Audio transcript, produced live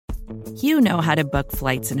You know how to book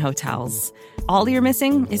flights and hotels. All you're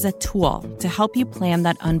missing is a tool to help you plan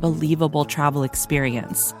that unbelievable travel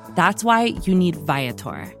experience. That's why you need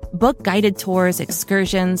Viator. Book guided tours,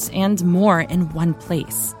 excursions, and more in one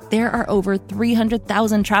place. There are over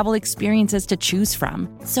 300,000 travel experiences to choose from,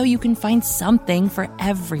 so you can find something for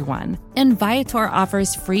everyone. And Viator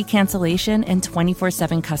offers free cancellation and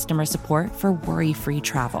 24/7 customer support for worry-free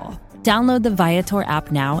travel. Download the Viator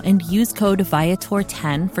app now and use code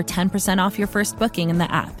Viator10 for 10% off your first booking in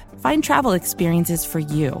the app. Find travel experiences for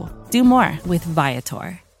you. Do more with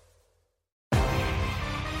Viator.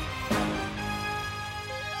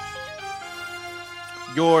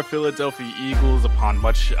 Your Philadelphia Eagles, upon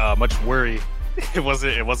much worry, it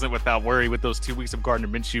wasn't without worry with those 2 weeks of Gardner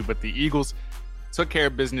Minshew, but the Eagles took care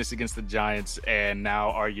of business against the Giants and now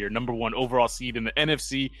are your number one overall seed in the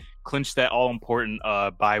NFC, clinched that all-important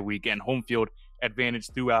bye week and home field advantage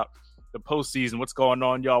throughout the postseason. What's going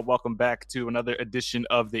on, y'all? Welcome back to another edition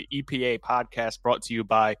of the EPA podcast brought to you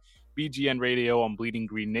by BGN Radio on Bleeding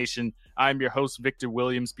Green Nation. I'm your host, Victor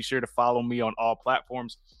Williams. Be sure to follow me on all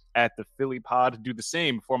platforms at the Philly Pod. Do the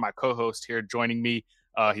same for my co-host here joining me.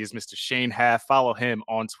 He's Mr. Shane Half. Follow him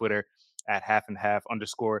on Twitter at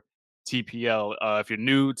halfandhalf_TPL. If you're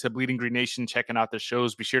new to Bleeding Green Nation, checking out the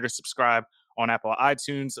shows, be sure to subscribe on Apple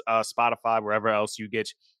iTunes, Spotify, wherever else you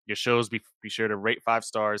get your shows. Be sure to rate 5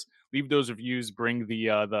 stars, leave those reviews, bring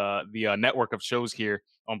the network of shows here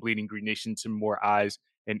on Bleeding Green Nation to more eyes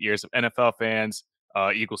and ears of NFL fans,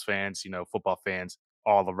 Eagles fans, football fans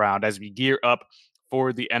all around as we gear up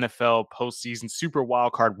for the NFL postseason Super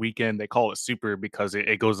Wildcard Weekend. They call it Super because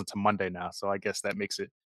it goes into Monday now, so I guess that makes it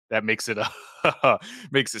makes it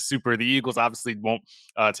super. The Eagles obviously won't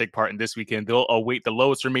take part in this weekend. They'll await the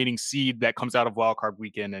lowest remaining seed that comes out of Wildcard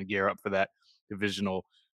Weekend and gear up for that divisional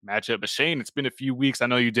matchup. But Shane, it's been a few weeks. I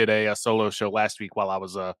know you did a solo show last week while I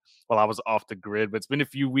was off the grid, but it's been a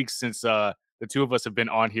few weeks since the two of us have been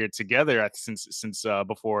on here together since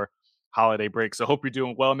before holiday break. So hope you're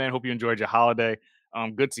doing well, man. Hope you enjoyed your holiday.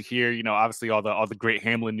 Good to hear. Obviously all the great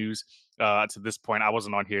Hamlin news to this point. I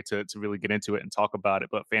wasn't on here to really get into it and talk about it,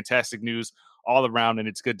 but fantastic news all around, and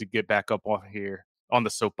it's good to get back up on here on the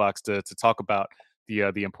soapbox to talk about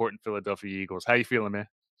the important Philadelphia Eagles. How you feeling, man?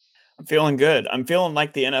 I'm feeling good. I'm feeling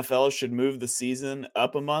like the NFL should move the season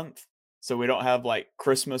up a month so we don't have like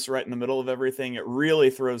Christmas right in the middle of everything. It really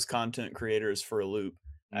throws content creators for a loop,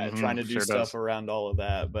 trying to do stuff around all of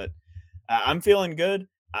that. But I'm feeling good.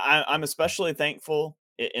 I'm especially thankful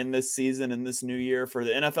in this season, in this new year, for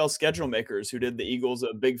the NFL schedule makers who did the Eagles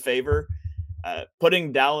a big favor,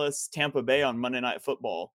 putting Dallas, Tampa Bay on Monday Night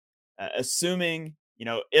Football, assuming,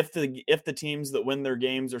 if the teams that win their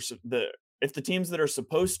games if the teams that are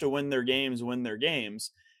supposed to win their games,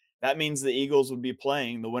 that means the Eagles would be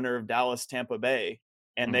playing the winner of Dallas, Tampa Bay,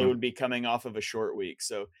 and they would be coming off of a short week.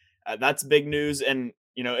 So that's big news. And,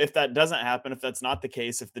 if that doesn't happen, if that's not the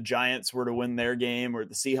case, if the Giants were to win their game or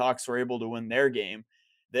the Seahawks were able to win their game,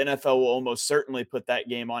 the NFL will almost certainly put that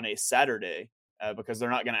game on a Saturday because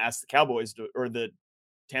they're not going to ask the Cowboys or the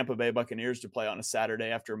Tampa Bay Buccaneers to play on a Saturday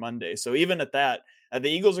after Monday. So even at that, the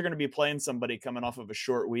Eagles are going to be playing somebody coming off of a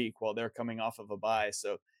short week while they're coming off of a bye.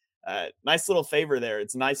 So nice little favor there.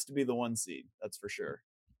 It's nice to be the 1 seed. That's for sure.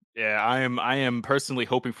 Yeah, I am personally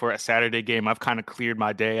hoping for a Saturday game. I've kind of cleared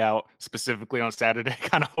my day out specifically on Saturday,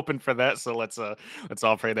 kind of hoping for that. So let's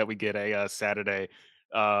all pray that we get a Saturday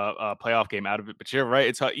playoff game out of it. But you're right.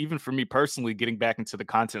 It's even for me personally, getting back into the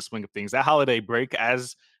content swing of things. That holiday break,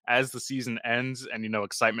 as the season ends and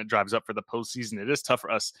excitement drives up for the postseason, it is tough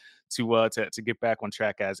for us to get back on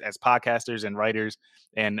track as podcasters and writers,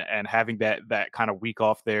 and having that kind of week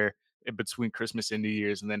off there in between Christmas and New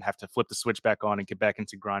Year's, and then have to flip the switch back on and get back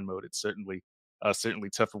into grind mode. It's certainly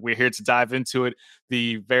tough. We're here to dive into it.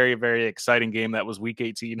 The very, very exciting game that was week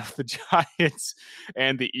 18 of the Giants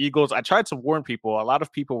and the Eagles. I tried to warn people. A lot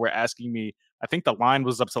of people were asking me, I think the line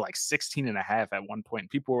was up to like 16.5 at one point.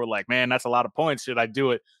 People were like, man, that's a lot of points. Should I do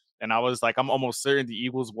it? And I was like, I'm almost certain the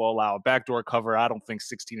Eagles will allow a backdoor cover. I don't think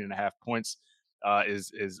 16.5 points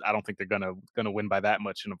is I don't think they're gonna win by that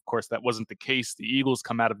much. And of course, that wasn't the case. The Eagles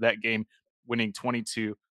come out of that game winning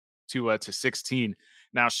 22 to 16.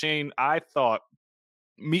 Now, Shane, I thought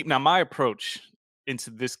my approach into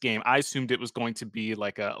this game, I assumed it was going to be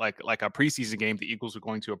like a preseason game. The Eagles were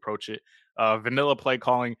going to approach it vanilla play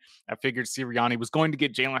calling. I figured Sirianni was going to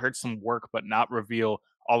get Jalen Hurts some work, but not reveal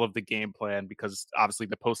all of the game plan, because obviously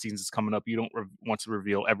the postseason is coming up. You don't want to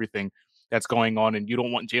reveal everything that's going on, and you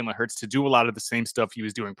don't want Jalen Hurts to do a lot of the same stuff he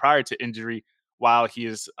was doing prior to injury while he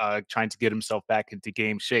is trying to get himself back into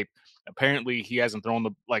game shape. Apparently, he hasn't thrown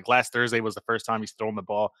last Thursday was the first time he's thrown the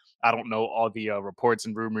ball. I don't know all the reports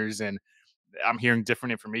and rumors, and I'm hearing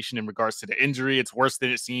different information in regards to the injury. It's worse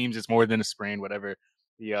than it seems. It's more than a sprain, whatever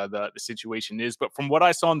the situation is. But from what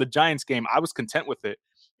I saw in the Giants game, I was content with it.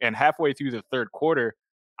 And halfway through the third quarter,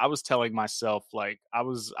 I was telling myself like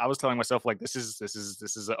this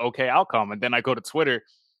is an okay outcome. And then I go to Twitter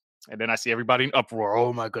and then I see everybody in uproar.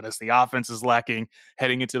 Oh my goodness, the offense is lacking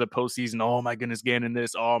heading into the postseason. Oh my goodness, Gannon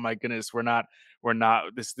this. Oh my goodness, we're not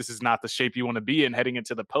this is not the shape you want to be in heading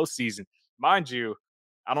into the postseason. Mind you,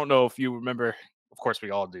 I don't know if you remember, of course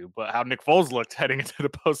we all do, but how Nick Foles looked heading into the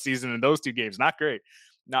postseason in those two games. Not great.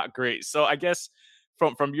 Not great. So I guess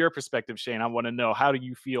from your perspective, Shane, I want to know, how do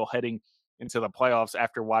you feel heading into the playoffs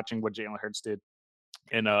after watching what Jalen Hurts did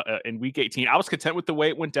in week 18? I was content with the way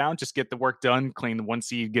it went down. Just get the work done, claim the 1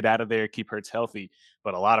 seed, get out of there, keep Hurts healthy.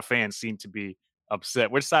 But a lot of fans seem to be upset.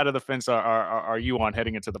 Which side of the fence are you on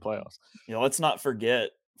heading into the playoffs? Let's not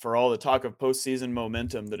forget, for all the talk of postseason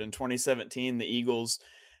momentum, that in 2017 the Eagles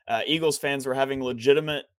fans were having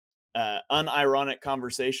legitimate, unironic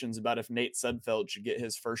conversations about if Nate Sudfeld should get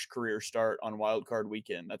his first career start on Wild Card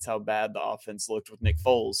Weekend. That's how bad the offense looked with Nick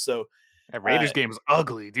Foles. So that Raiders game was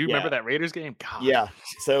ugly. Do you remember that Raiders game? God. Yeah.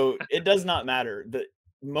 So it does not matter. The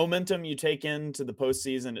momentum you take into the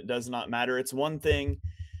postseason, it does not matter. It's one thing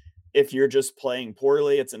if you're just playing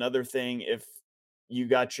poorly. It's another thing if you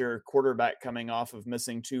got your quarterback coming off of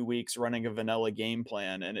missing 2 weeks running a vanilla game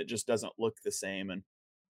plan and it just doesn't look the same. And,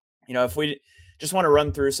 if we just want to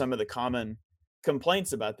run through some of the common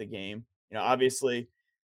complaints about the game, obviously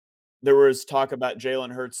there was talk about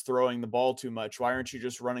Jalen Hurts throwing the ball too much. Why aren't you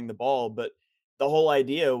just running the ball? But the whole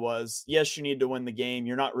idea was, yes, you need to win the game.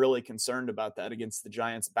 You're not really concerned about that against the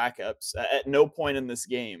Giants backups. At no point in this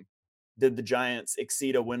game did the Giants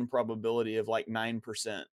exceed a win probability of like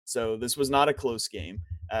 9%. So this was not a close game.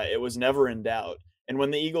 It was never in doubt. And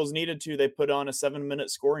when the Eagles needed to, they put on a 7-minute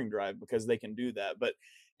scoring drive because they can do that. But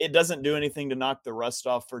it doesn't do anything to knock the rust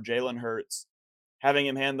off for Jalen Hurts, having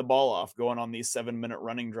him hand the ball off, going on these 7-minute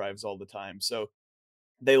running drives all the time. So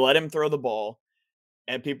they let him throw the ball,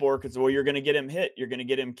 and people were concerned, well, you're going to get him hit. You're going to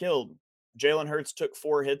get him killed. Jalen Hurts took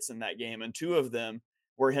 4 hits in that game, and 2 of them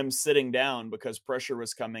were him sitting down because pressure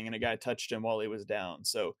was coming and a guy touched him while he was down.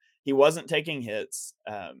 So he wasn't taking hits.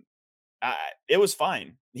 It was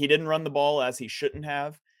fine. He didn't run the ball as he shouldn't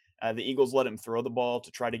have. The Eagles let him throw the ball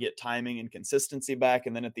to try to get timing and consistency back.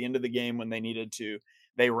 And then at the end of the game, when they needed to,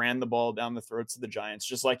 they ran the ball down the throats of the Giants,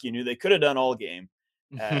 just like you knew they could have done all game.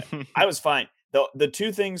 I was fine. The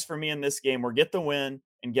 2 things for me in this game were get the win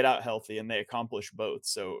and get out healthy, and they accomplished both.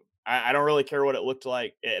 So I don't really care what it looked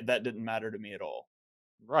like. That didn't matter to me at all.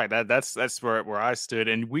 Right. That's where I stood.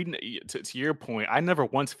 And to your point, I never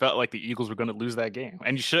once felt like the Eagles were going to lose that game.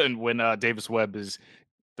 And you shouldn't when Davis Webb is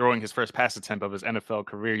throwing his first pass attempt of his NFL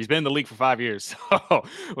career. He's been in the league for 5 years. So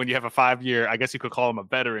when you have a 5-year, I guess you could call him a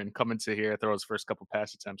veteran, come into here, throw his first couple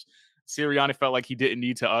pass attempts. Sirianni felt like he didn't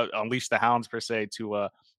need to unleash the hounds per se to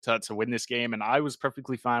win this game. And I was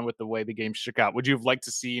perfectly fine with the way the game shook out. Would you have liked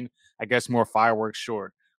to seen, I guess, more fireworks?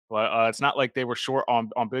 Sure. But it's not like they were short on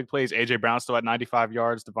big plays. A.J. Brown still had 95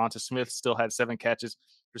 yards. Devonta Smith still had 7 catches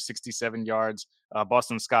for 67 yards.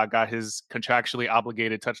 Boston Scott got his contractually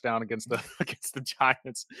obligated touchdown against the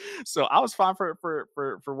Giants. So I was fine for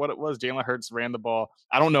what it was. Jalen Hurts ran the ball.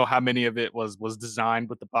 I don't know how many of it was designed,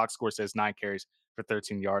 but the box score says 9 carries for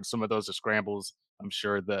 13 yards. Some of those are scrambles. I'm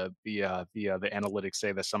sure the analytics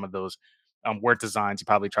say that some of those weren't designed. He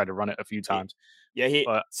probably tried to run it a few times. Yeah,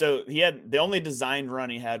 he had the only designed run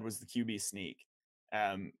he had was the QB sneak.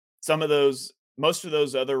 Most of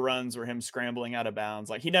those other runs were him scrambling out of bounds.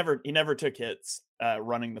 Like he never took hits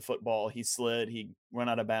running the football. He slid, he went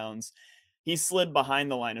out of bounds. He slid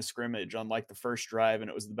behind the line of scrimmage on like the first drive, and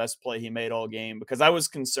it was the best play he made all game because I was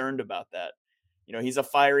concerned about that. He's a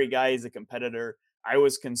fiery guy. He's a competitor. I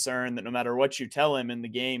was concerned that no matter what you tell him in the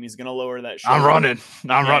game, he's going to lower that shoulder. I'm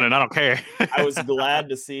running. I don't care. I was glad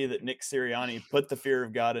to see that Nick Sirianni put the fear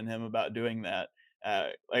of God in him about doing that.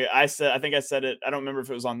 Like I think I said it. I don't remember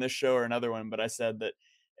if it was on this show or another one, but I said that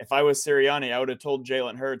if I was Sirianni, I would have told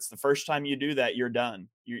Jalen Hurts, the first time you do that, you're done.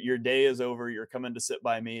 Your day is over. You're coming to sit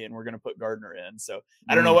by me, and we're going to put Gardner in. So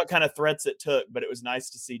I don't know what kind of threats it took, but it was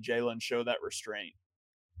nice to see Jalen show that restraint.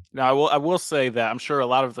 Now, I will say that I'm sure a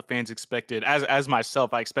lot of the fans expected, as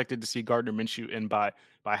myself, I expected to see Gardner Minshew in by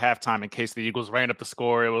halftime in case the Eagles ran up the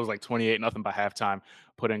score. It was like 28-0 by halftime,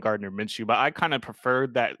 put in Gardner Minshew. But I kind of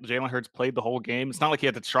preferred that Jalen Hurts played the whole game. It's not like he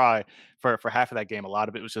had to try for half of that game. A lot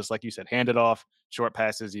of it was just, like you said, hand it off, short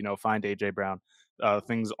passes, find A.J. Brown,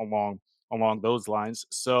 things along along those lines.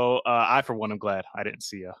 So I, for one, am glad I didn't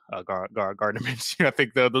see a Gardner Minshew. I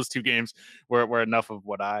think those two games were enough of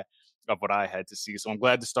what I had to see. So I'm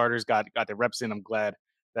glad the starters got their reps in. I'm glad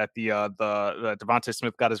that the Devontae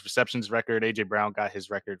Smith got his receptions record. AJ Brown got his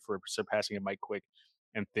record for surpassing Mike Quick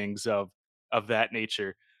and things of that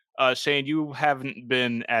nature. Shane, you haven't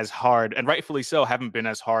been as hard, and rightfully so, haven't been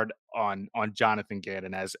as hard on Jonathan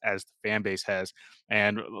Gannon as the fan base has,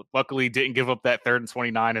 and luckily didn't give up that 3rd and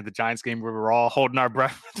 29 in the Giants game where we were all holding our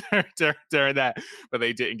breath during that, but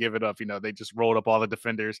they didn't give it up. They just rolled up all the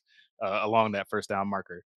defenders along that first down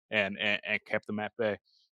marker and kept them at bay.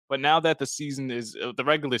 But now that the season is the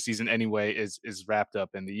regular season anyway is wrapped up,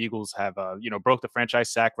 and the Eagles have broke the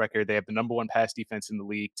franchise sack record. They have the number 1 pass defense in the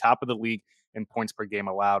league, top of the league in points per game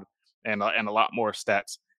allowed, and a lot more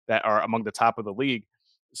stats that are among the top of the league.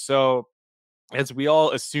 So, as we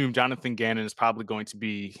all assume, Jonathan Gannon is probably going to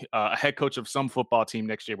be a head coach of some football team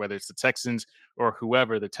next year, whether it's the Texans or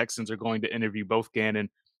whoever. The Texans are going to interview both Gannon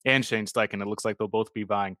and Shane Steichen. It looks like they'll both be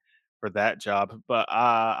vying for that job, but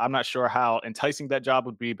I'm not sure how enticing that job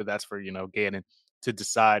would be. But that's for Gannon to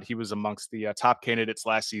decide. He was amongst the top candidates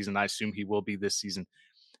last season. I assume he will be this season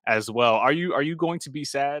as well. Are you going to be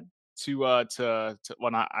sad to well,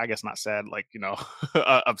 not, I guess not sad, like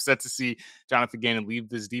upset to see Jonathan Gannon leave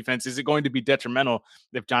this defense? Is it going to be detrimental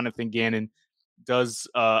if Jonathan Gannon does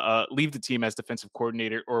leave the team as defensive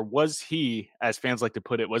coordinator, or was he, as fans like to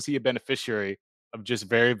put it, was he a beneficiary of just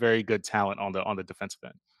very, very good talent on the defensive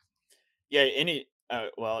end? Yeah,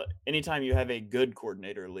 anytime you have a good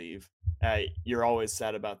coordinator leave, you're always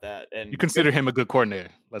sad about that. And you consider him a good coordinator?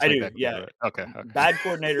 I do, yeah. Okay. Bad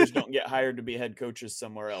coordinators don't get hired to be head coaches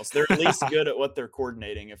somewhere else. They're at least good at what they're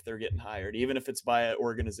coordinating if they're getting hired, even if it's by an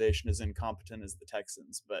organization as incompetent as the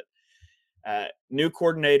Texans. But new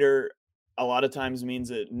coordinator a lot of times means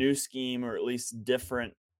a new scheme, or at least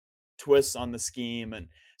different twists on the scheme, and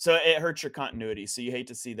so it hurts your continuity. So you hate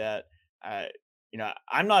to see that.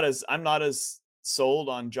 I'm not as sold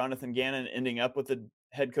on Jonathan Gannon ending up with a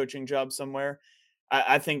head coaching job somewhere.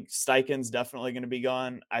 I think Steichen's definitely going to be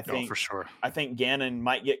gone. For sure. I think Gannon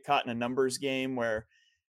might get caught in a numbers game where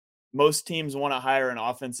most teams want to hire an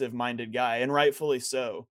offensive minded guy, and rightfully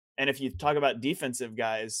so. And if you talk about defensive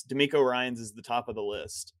guys, DeMeco Ryans is the top of the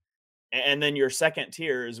list. And then your second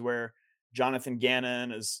tier is where Jonathan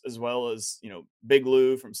Gannon, as well as Big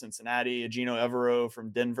Lou from Cincinnati, Gino Evero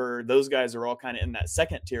from Denver. Those guys are all kind of in that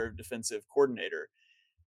second tier of defensive coordinator.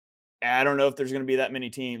 And I don't know if there's going to be that many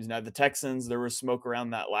teams. Now the Texans, there was smoke around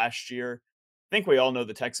that last year. I think we all know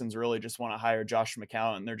the Texans really just want to hire Josh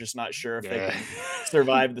McCown. They're just not sure if they can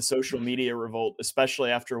survive the social media revolt, especially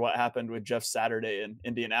after what happened with Jeff Saturday in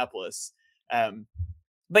Indianapolis.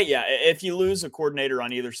 But yeah, if you lose a coordinator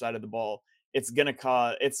on either side of the ball, it's going to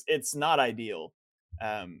cause it's not ideal.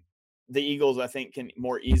 The Eagles, I think, can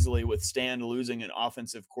more easily withstand losing an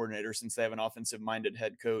offensive coordinator since they have an offensive minded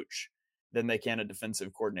head coach than they can a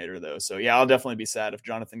defensive coordinator, though. So yeah, I'll definitely be sad if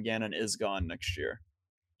Jonathan Gannon is gone next year.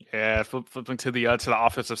 Yeah, flipping to the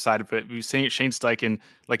offensive side of it, we've seen Shane Steichen,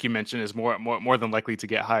 like you mentioned, is more than likely to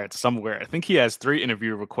get hired somewhere. I think he has 3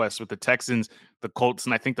 interview requests with the Texans, the Colts,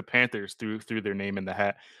 and I think the Panthers threw their name in the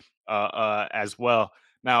hat as well.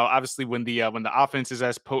 Now, obviously, when the offense is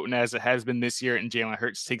as potent as it has been this year, and Jalen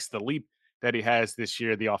Hurts takes the leap that he has this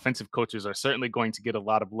year, the offensive coaches are certainly going to get a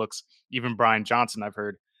lot of looks. Even Brian Johnson, I've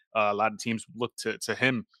heard a lot of teams look to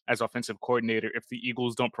him as offensive coordinator if the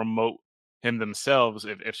Eagles don't promote him themselves,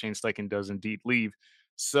 if Shane Steichen does indeed leave.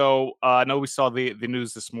 So I know we saw the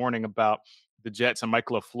news this morning about the Jets and Mike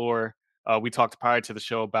LaFleur. We talked prior to the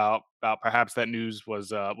show about perhaps that news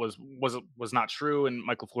was not true, and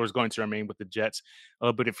Mike LaFleur is going to remain with the Jets.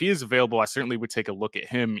 But if he is available, I certainly would take a look at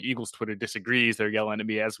him. Eagles Twitter disagrees; they're yelling at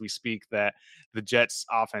me as we speak that the Jets'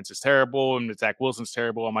 offense is terrible and Zach Wilson's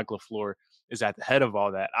terrible, and Mike LaFleur is at the head of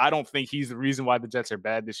all that. I don't think he's the reason why the Jets are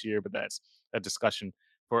bad this year, but that's a discussion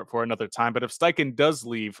for another time. But if Steichen does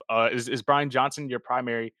leave, is Brian Johnson your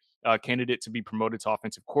primary candidate to be promoted to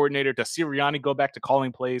offensive coordinator? Does Sirianni go back to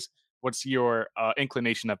calling plays? What's your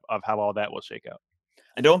inclination of how all that will shake out?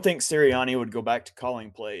 I don't think Sirianni would go back to calling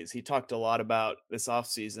plays. He talked a lot about this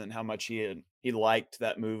offseason, how much he liked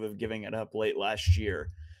that move of giving it up late last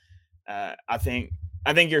year. I think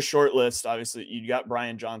your short list, obviously, you got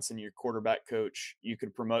Brian Johnson, your quarterback coach. You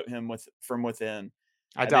could promote him from within.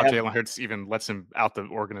 I doubt Jalen Hurts even lets him out the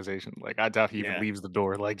organization. Like, I doubt he even leaves the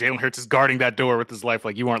door. Like, Jalen Hurts is guarding that door with his life.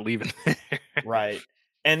 Like, you aren't leaving. Right.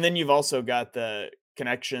 And then you've also got the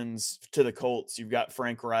connections to the Colts. You've got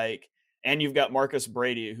Frank Reich, and you've got Marcus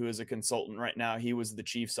Brady, who is a consultant right now. He was the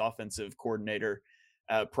Chiefs offensive coordinator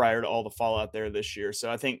prior to all the fallout there this year.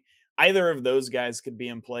 So I think either of those guys could be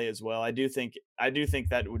in play as well. I do think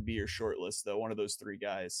that would be your short list though, one of those three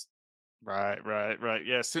guys. Right.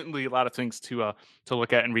 Yeah, certainly a lot of things to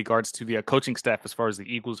look at in regards to the coaching staff as far as the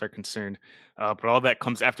Eagles are concerned. But all that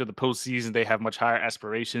comes after the postseason. They have much higher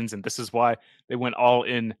aspirations, and this is why they went all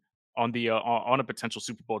in on the on a potential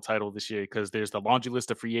Super Bowl title this year. Because there's the laundry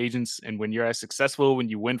list of free agents, and when you're as successful, when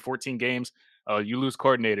you win 14 games, you lose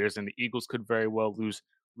coordinators, and the Eagles could very well lose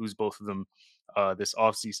both of them this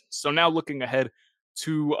offseason. So now looking ahead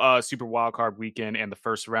to Super Wildcard Weekend and the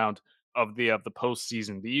first round of the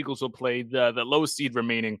postseason. The Eagles will play the lowest seed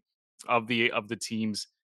remaining of the teams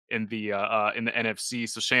in the NFC.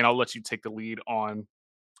 So Shane, I'll let you take the lead on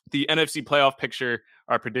the NFC playoff picture,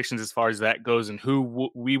 our predictions as far as that goes, and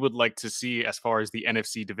who we would like to see as far as the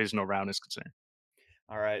NFC divisional round is concerned.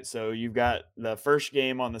 All right, so you've got the first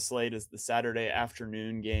game on the slate is the Saturday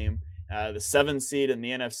afternoon game. The 7 seed in the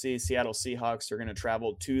NFC, Seattle Seahawks, are going to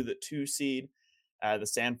travel to the 2 seed, the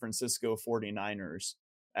San Francisco 49ers.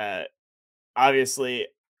 Obviously,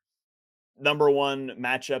 number one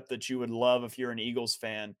matchup that you would love if you're an Eagles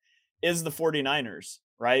fan is the 49ers,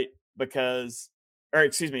 right? Because, or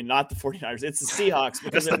excuse me, not the 49ers, it's the Seahawks.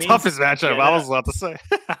 Because it's the toughest matchup. I was about to say.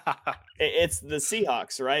 It's the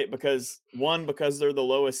Seahawks, right? Because they're the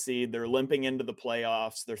lowest seed, they're limping into the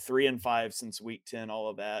playoffs. They're 3-5 since week 10, all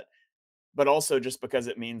of that. But also just because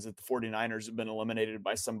it means that the 49ers have been eliminated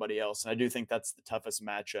by somebody else. And I do think that's the toughest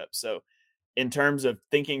matchup. So in terms of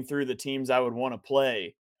thinking through the teams I would want to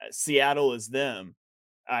play, Seattle is them.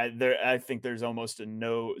 I think there's almost a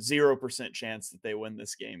 0% chance that they win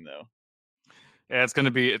this game, though. Yeah, it's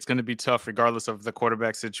gonna be tough regardless of the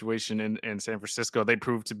quarterback situation in San Francisco. They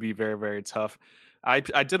proved to be very, very tough. I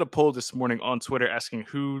did a poll this morning on Twitter asking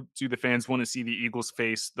who do the fans want to see the Eagles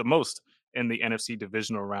face the most in the NFC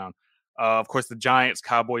divisional round. Of course, the Giants,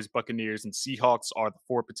 Cowboys, Buccaneers, and Seahawks are the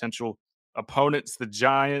 4 potential opponents. The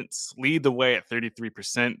Giants lead the way at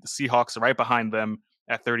 33%. The Seahawks are right behind them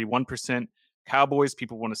at 31%. Cowboys,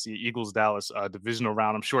 people want to see Eagles Dallas divisional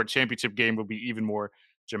round. I'm sure a championship game will be even more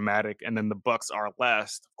dramatic. And then the Bucks are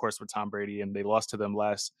last, of course, with Tom Brady, and they lost to them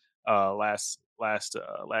last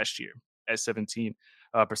year at 17%.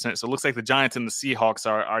 So it looks like the Giants and the Seahawks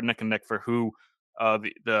are neck and neck for who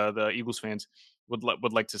the Eagles fans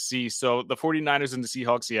would like to see. So the 49ers and the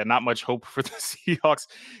Seahawks, yeah, not much hope for the Seahawks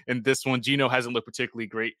in this one. Geno hasn't looked particularly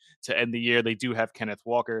great to end the year. They do have Kenneth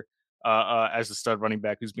Walker as the stud running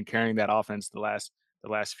back who's been carrying that offense the last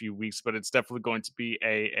few weeks, but it's definitely going to be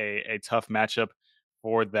a tough matchup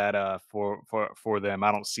for that for them.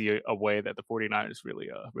 I don't see a way that the 49ers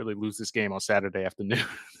really lose this game on Saturday afternoon.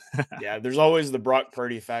 Yeah, there's always the Brock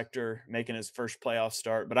Purdy factor making his first playoff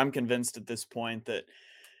start, but I'm convinced at this point that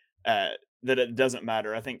that it doesn't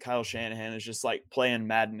matter. I think Kyle Shanahan is just like playing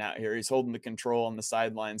Madden out here. He's holding the control on the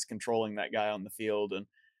sidelines, controlling that guy on the field. And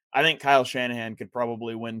I think Kyle Shanahan could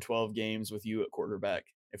probably win 12 games with you at quarterback,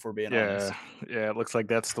 if we're being honest. Yeah, it looks like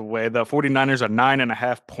that's the way. The 49ers are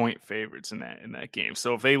 9.5-point favorites in that game.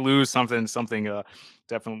 So if they lose something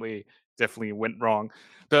definitely went wrong.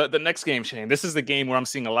 The next game, Shane, this is the game where I'm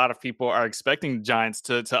seeing a lot of people are expecting the Giants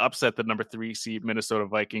to upset the number 3 seed Minnesota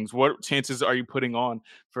Vikings. What chances are you putting on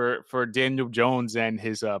for Daniel Jones and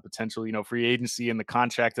his potential, free agency and the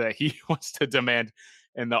contract that he wants to demand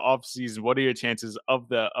in the offseason? What are your chances of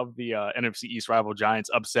the NFC East rival Giants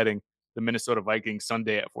upsetting the Minnesota Vikings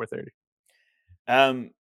Sunday at 4:30?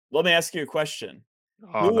 Let me ask you a question.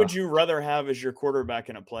 Who would you rather have as your quarterback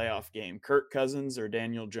in a playoff game, Kirk Cousins or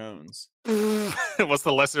Daniel Jones? What's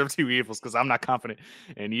the lesser of two evils? Because I'm not confident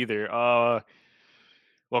in either.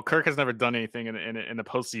 Well, Kirk has never done anything in the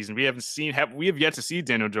postseason. We have yet to see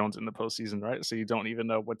Daniel Jones in the postseason, right? So you don't even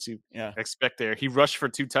know what to expect there. He rushed for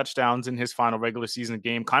 2 touchdowns in his final regular season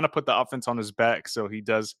game, kind of put the offense on his back, so he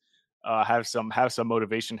does have some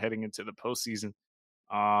motivation heading into the postseason.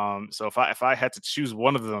 So if I had to choose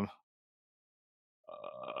one of them,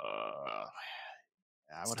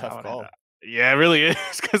 It's a tough call. Yeah, it really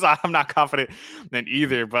is, because I'm not confident in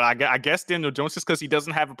either. But I guess Daniel Jones, just because he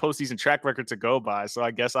doesn't have a postseason track record to go by. So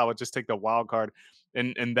I guess I would just take the wild card.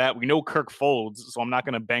 And that we know Kirk folds, so I'm not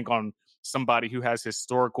going to bank on somebody who has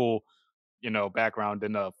historical, background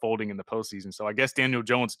in folding in the postseason. So I guess Daniel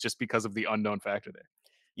Jones, just because of the unknown factor there.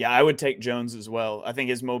 Yeah, I would take Jones as well. I think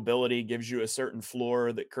his mobility gives you a certain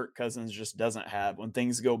floor that Kirk Cousins just doesn't have. When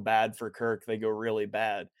things go bad for Kirk, they go really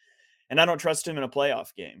bad. And I don't trust him in a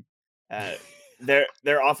playoff game.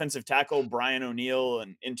 Their offensive tackle, Brian O'Neill,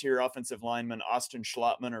 and interior offensive lineman, Austin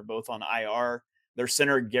Schlottman, are both on IR. Their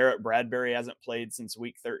center, Garrett Bradbury, hasn't played since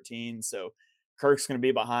week 13. So Kirk's going to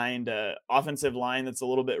be behind offensive line that's a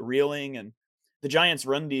little bit reeling. And the Giants'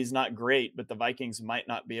 run D is not great, but the Vikings might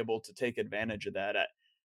not be able to take advantage of that.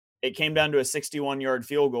 It came down to a 61-yard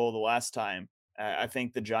field goal the last time. I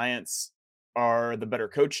think the Giants are the better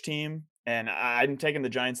coach team, and I'm taking the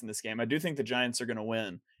Giants in this game. I do think the Giants are going to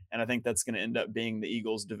win, and I think that's going to end up being the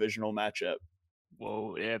Eagles' divisional matchup.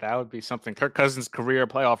 Well, yeah, that would be something. Kirk Cousins' career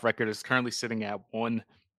playoff record is currently sitting at 1-3,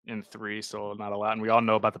 so not a lot. And we all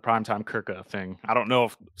know about the primetime Kirk thing. I don't know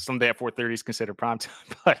if Sunday at 4:30 is considered primetime,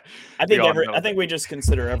 but we all know I think we just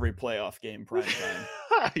consider every playoff game primetime.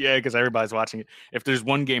 Yeah, because everybody's watching it. If there's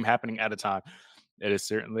one game happening at a time, it is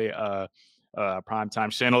certainly prime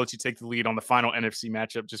time. Shane, I'll let you take the lead on the final NFC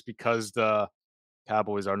matchup just because the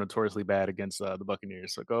Cowboys are notoriously bad against the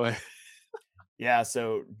Buccaneers. So go ahead. Yeah,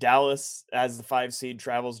 so Dallas as the 5 seed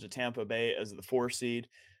travels to Tampa Bay as the 4 seed.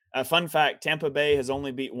 Fun fact, Tampa Bay has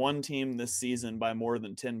only beat one team this season by more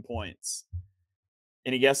than 10 points.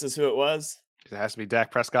 Any guesses who it was? It has to be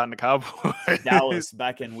Dak Prescott and the Cowboys. Dallas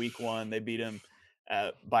back in week 1. They beat him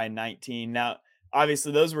by 19. Now,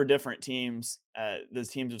 obviously, those were different teams. Those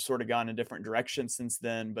teams have sort of gone in different directions since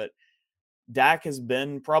then, but Dak has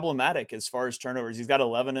been problematic as far as turnovers. He's got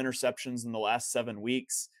 11 interceptions in the last 7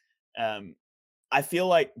 weeks. I feel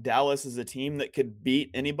like Dallas is a team that could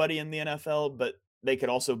beat anybody in the NFL, but they could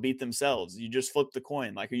also beat themselves. You just flip the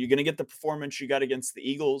coin. Like, are you going to get the performance you got against the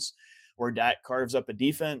Eagles where Dak carves up a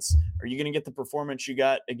defense? Are you going to get the performance you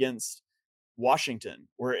got against Washington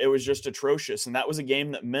where it was just atrocious? And that was a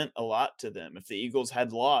game that meant a lot to them. If the Eagles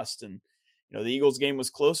had lost and, the Eagles game was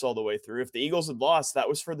close all the way through, if the Eagles had lost, that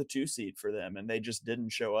was for the 2 seed for them. And they just didn't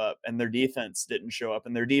show up, and their defense didn't show up,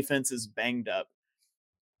 and their defense is banged up.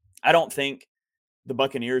 I don't think the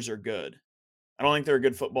Buccaneers are good. I don't think they're a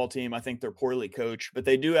good football team. I think they're poorly coached, but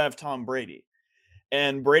they do have Tom Brady.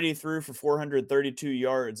 And Brady threw for 432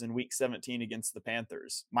 yards in week 17 against the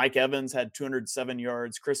Panthers. Mike Evans had 207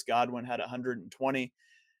 yards. Chris Godwin had 120.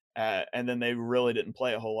 And then they really didn't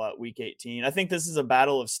play a whole lot week 18. I think this is a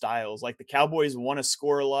battle of styles. Like, the Cowboys want to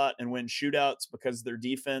score a lot and win shootouts because their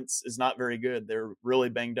defense is not very good. They're really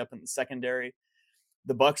banged up in the secondary.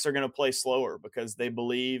 The Bucs are going to play slower because they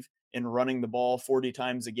believe in running the ball 40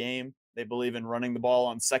 times a game. They believe in running the ball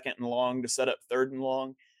on 2nd and long to set up 3rd and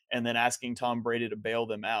long, and then asking Tom Brady to bail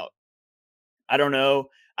them out. I don't know.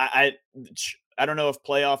 I don't know if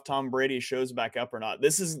playoff Tom Brady shows back up or not.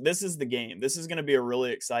 This is the game. This is going to be a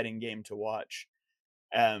really exciting game to watch.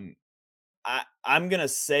 I'm going to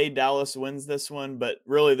say Dallas wins this one, but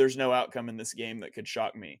really there's no outcome in this game that could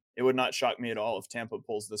shock me. It would not shock me at all if Tampa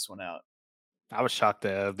pulls this one out. I was shocked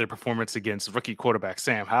at their performance against rookie quarterback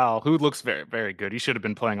Sam Howell, who looks very, very good. He should have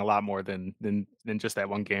been playing a lot more than just that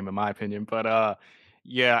one game, in my opinion. But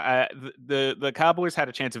yeah, the Cowboys had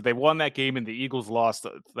a chance if they won that game and the Eagles lost.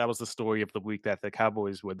 That was the story of the week, that the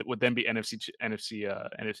Cowboys would then be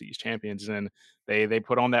NFC East champions, and they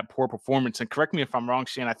put on that poor performance. And correct me if I'm wrong,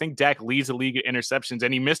 Shane. I think Dak leads the league in interceptions,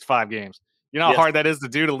 and he missed 5 games. You know how hard that is to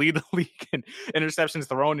do, to lead the league in interceptions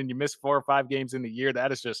thrown, and you miss 4 or 5 games in the year.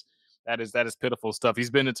 That is pitiful stuff. He's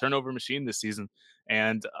been a turnover machine this season,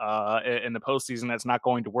 and in the postseason, that's not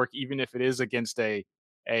going to work, even if it is against a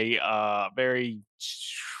very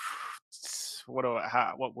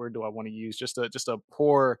what word do I want to use? Just a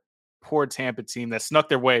poor Tampa team that snuck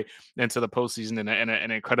their way into the postseason in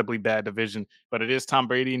an incredibly bad division. But it is Tom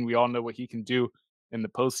Brady, and we all know what he can do in the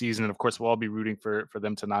postseason. And of course, we'll all be rooting for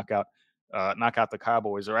them to knock out the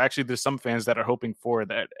Cowboys. Or actually, there's some fans that are hoping for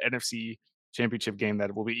that NFC championship game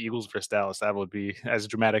that will be Eagles versus Dallas. That would be as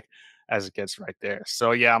dramatic as it gets right there.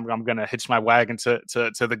 So yeah, I'm gonna hitch my wagon to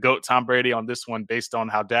the GOAT Tom Brady on this one, based on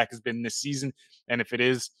how Dak has been this season. And if it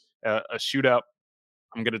is a shootout,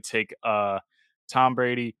 I'm gonna take Tom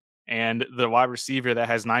Brady and the wide receiver that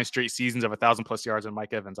has 9 straight seasons of 1,000+ yards, and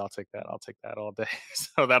Mike Evans. I'll take that all day.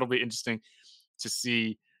 So that'll be interesting to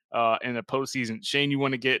see in the postseason. Shane, you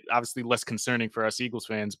want to get, obviously less concerning for us Eagles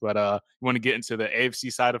fans, but you want to get into the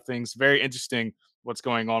AFC side of things. Very interesting what's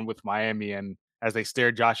going on with Miami, and as they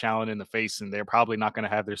stare Josh Allen in the face, and they're probably not going to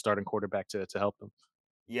have their starting quarterback to help them.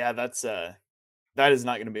 Yeah, that is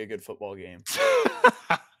not going to be a good football game.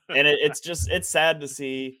 And it's sad to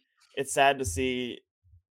see. It's sad to see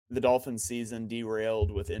the Dolphins season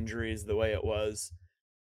derailed with injuries the way it was.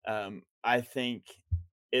 I think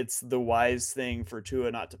it's the wise thing for Tua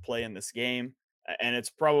not to play in this game. And it's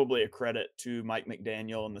probably a credit to Mike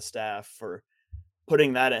McDaniel and the staff for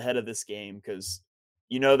putting that ahead of this game, because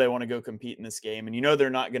they want to go compete in this game, and they're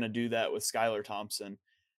not going to do that with Skylar Thompson.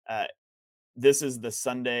 This is the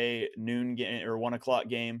Sunday noon game, or 1:00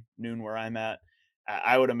 game, noon where I'm at.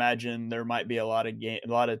 I would imagine there might be a lot of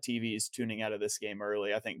TVs tuning out of this game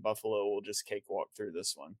early. I think Buffalo will just cakewalk through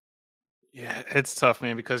this one. Yeah, it's tough,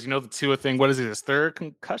 man, because the Tua thing. What is it? His third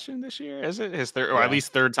concussion this year? Is it his third, or at Yeah.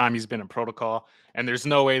 least third time he's been in protocol? And there's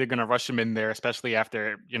no way they're gonna rush him in there, especially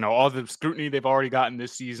after all the scrutiny they've already gotten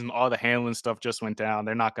this season. All the handling stuff just went down.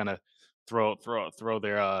 They're not gonna throw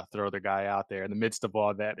their guy out there in the midst of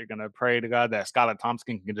all that. They're gonna pray to God that Skylar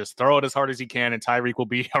Thompson can just throw it as hard as he can, and Tyreek will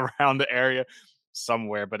be around the area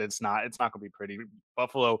somewhere. But it's not gonna be pretty.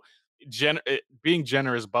 Buffalo, being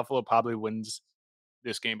generous, Buffalo probably wins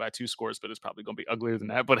this game by 2 scores, but it's probably going to be uglier than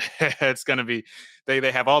that. But it's going to be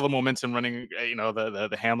they have all the momentum running,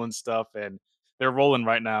 the Hamlin stuff, and they're rolling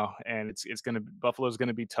right now. And it's going to Buffalo's going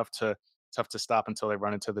to be tough to stop until they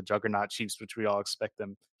run into the juggernaut Chiefs, which we all expect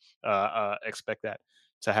that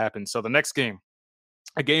to happen. So the next game,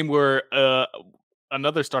 a game where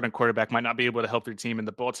another starting quarterback might not be able to help their team in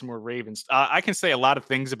the Baltimore Ravens. I can say a lot of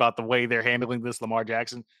things about the way they're handling this Lamar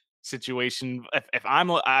Jackson situation. If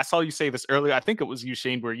I saw you say this earlier. I think it was you,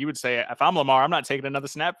 Shane, where you would say, if I'm Lamar, I'm not taking another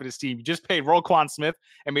snap for this team. You just paid Roquan Smith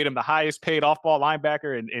and made him the highest paid off-ball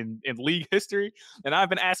linebacker in league history. And I'm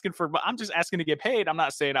just asking to get paid. I'm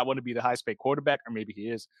not saying I want to be the highest paid quarterback, or maybe he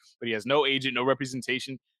is, but he has no agent, no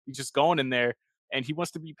representation. He's just going in there and he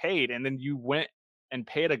wants to be paid. And then you went and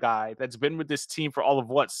paid a guy that's been with this team for all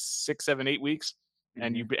of 6, 7, 8 weeks,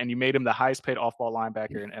 and you made him the highest paid off ball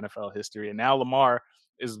linebacker in NFL history. And now Lamar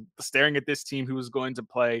is staring at this team who is going to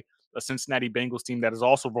play a Cincinnati Bengals team that is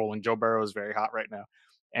also rolling. Joe Burrow is very hot right now,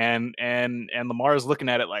 and Lamar is looking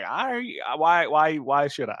at it like, why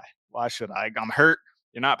should I? Why should I? I'm hurt.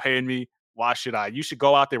 You're not paying me. Why should I? You should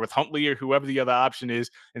go out there with Huntley or whoever the other option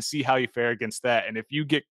is and see how you fare against that. And if you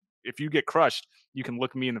get crushed, you can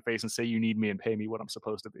look me in the face and say you need me and pay me what I'm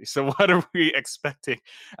supposed to be. So what are we expecting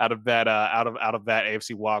out of that that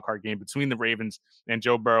AFC wildcard game between the Ravens and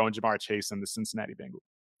Joe Burrow and Jamar Chase and the Cincinnati Bengals?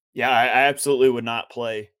 Yeah, I absolutely would not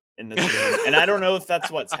play in this game. And I don't know if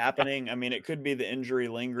that's what's happening. I mean, it could be the injury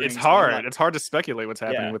lingering. It's hard. It's hard to speculate what's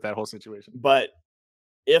happening with that whole situation. But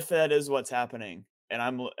if that is what's happening, and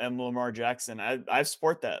I'm Lamar Jackson, I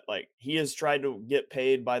support that. Like, he has tried to get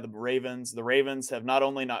paid by the Ravens. The Ravens have not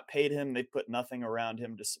only not paid him, they put nothing around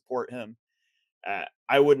him to support him.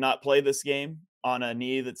 I would not play this game on a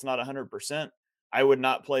knee that's not 100%. I would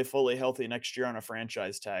not play fully healthy next year on a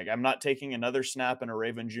franchise tag. I'm not taking another snap in a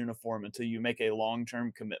Ravens uniform until you make a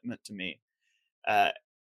long-term commitment to me. Uh,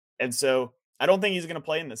 and so I don't think he's going to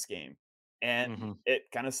play in this game. And it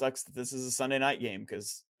kind of sucks that this is a Sunday night game,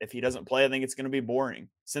 because if he doesn't play, I think it's going to be boring.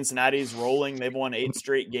 Cincinnati's rolling. They've won 8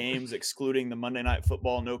 straight games, excluding the Monday Night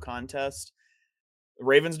Football no contest. The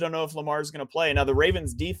Ravens don't know if Lamar's going to play. Now, the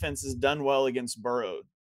Ravens defense has done well against Burrow.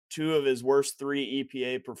 2 of his worst 3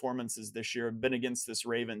 EPA performances this year have been against this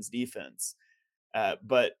Ravens defense.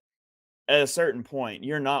 But at a certain point,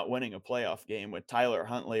 you're not winning a playoff game with Tyler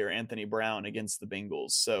Huntley or Anthony Brown against the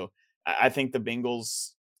Bengals. So I think the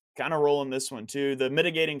Bengals kind of roll in this one too. The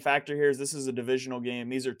mitigating factor here is this is a divisional game.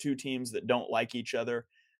 These are 2 teams that don't like each other.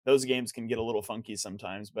 Those games can get a little funky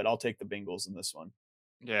sometimes, but I'll take the Bengals in this one.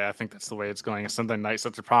 Yeah, I think that's the way it's going. It's Sunday night,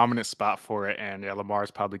 such a prominent spot for it, and yeah,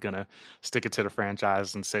 Lamar's probably gonna stick it to the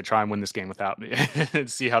franchise and say, "Try and win this game without me," and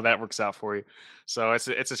see how that works out for you. So it's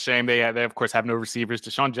a shame they of course have no receivers.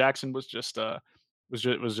 Deshaun Jackson was just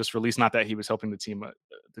released. Not that he was helping the team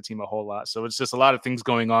a whole lot. So it's just a lot of things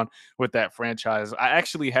going on with that franchise. I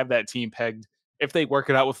actually have that team pegged, if they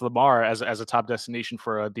work it out with Lamar, as a top destination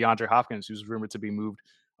for DeAndre Hopkins, who's rumored to be moved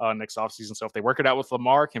next offseason. So if they work it out with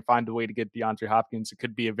Lamar, can find a way to get DeAndre Hopkins, it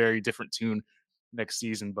could be a very different tune next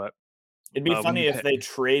season. But it'd be funny if they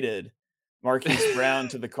traded Marquise Brown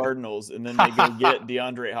to the Cardinals and then they go get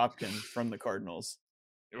DeAndre Hopkins from the Cardinals.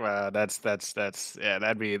 Well, that's yeah,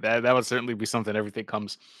 that would certainly be something. Everything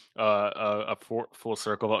comes a full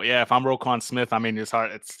circle. But yeah, if I'm Roquan Smith, I mean, it's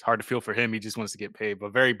hard to feel for him. He just wants to get paid,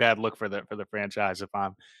 but very bad look for the franchise if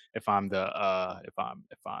I'm the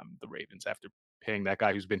Ravens after paying that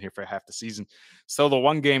guy who's been here for half the season. So the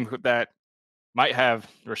one game that might have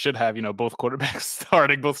or should have, both quarterbacks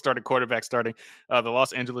starting, both starting quarterbacks starting. The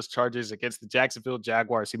Los Angeles Chargers against the Jacksonville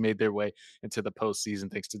Jaguars, who made their way into the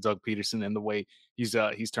postseason thanks to Doug Peterson and the way he's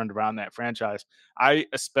turned around that franchise. I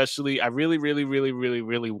really, really, really, really,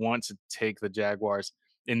 really want to take the Jaguars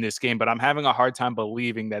in this game, but I'm having a hard time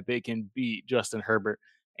believing that they can beat Justin Herbert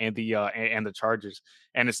and the Chargers.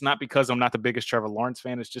 And it's not because I'm not the biggest Trevor Lawrence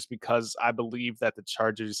fan. It's just because I believe that the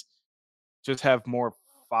Chargers just have more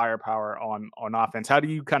firepower on offense. How do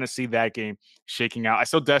you kind of see that game shaking out? I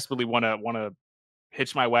so desperately want to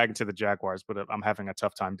hitch my wagon to the Jaguars, but I'm having a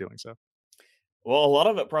tough time doing so. Well, a lot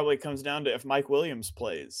of it probably comes down to if Mike Williams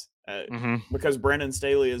plays, because Brandon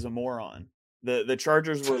Staley is a moron. The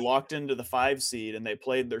Chargers were locked into the 5 seed and they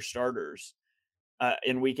played their starters.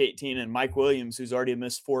 in Week 18, and Mike Williams, who's already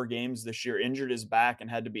missed 4 games this year, injured his back and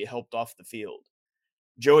had to be helped off the field.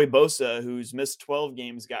 Joey Bosa, who's missed 12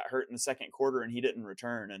 games, got hurt in the second quarter and he didn't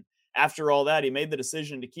return. And after all that, he made the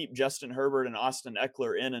decision to keep Justin Herbert and Austin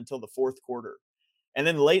Eckler in until the fourth quarter. And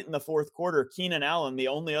then late in the fourth quarter, Keenan Allen, the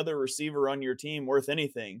only other receiver on your team worth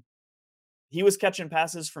anything, he was catching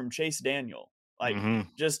passes from Chase Daniel. Like,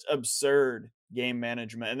 just absurd game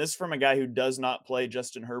management. And this is from a guy who does not play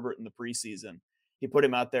Justin Herbert in the preseason. He put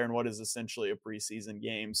him out there in what is essentially a preseason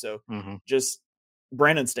game. So just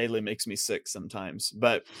Brandon Staley makes me sick sometimes.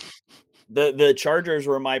 But the Chargers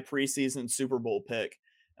were my preseason Super Bowl pick.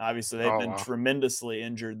 Obviously, they've been tremendously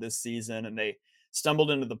injured this season, and they stumbled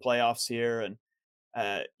into the playoffs here. And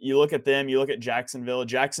you look at them, you look at Jacksonville.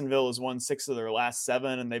 Jacksonville has won 6 of their last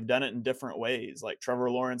 7, and they've done it in different ways. Like Trevor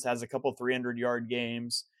Lawrence has a couple 300-yard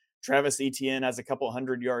games. Travis Etienne has a couple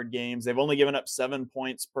 100-yard games. They've only given up 7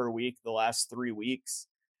 points per week the last 3 weeks.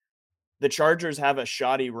 The Chargers have a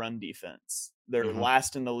shoddy run defense. They're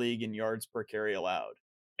last in the league in yards per carry allowed.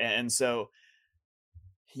 And so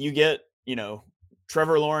you get,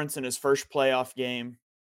 Trevor Lawrence in his first playoff game.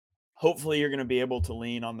 Hopefully you're going to be able to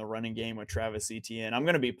lean on the running game with Travis Etienne. I'm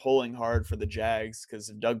going to be pulling hard for the Jags because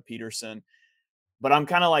of Doug Peterson. But I'm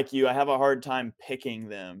kind of like you. I have a hard time picking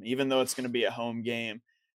them, even though it's going to be a home game.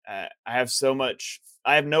 I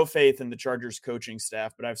have no faith in the Chargers coaching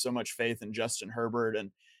staff, but I have so much faith in Justin Herbert. And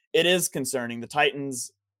it is concerning. The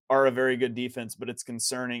Titans are a very good defense, but it's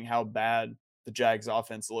concerning how bad the Jags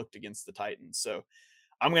offense looked against the Titans. So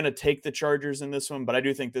I'm going to take the Chargers in this one, but I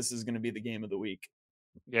do think this is going to be the game of the week.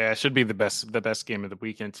 Yeah, it should be the best game of the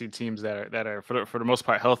weekend. 2 teams that are for the most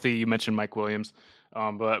part healthy. You mentioned Mike Williams,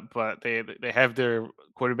 but they have their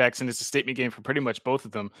quarterbacks, and it's a statement game for pretty much both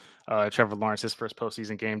of them. Trevor Lawrence, his first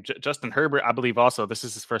postseason game. Justin Herbert, I believe, also this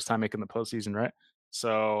is his first time making the postseason, right?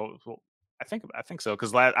 So I think so,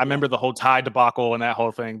 because I remember the whole tie debacle and that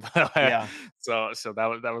whole thing. Yeah. So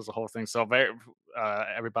that was the whole thing. So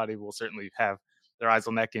everybody will certainly have their eyes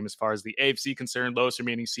on that game as far as the AFC concerned. Lowest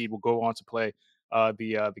remaining seed will go on to play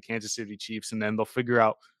the Kansas City Chiefs, and then they'll figure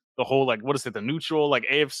out the whole, like, what is it, the neutral, like,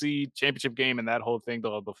 AFC championship game, and that whole thing.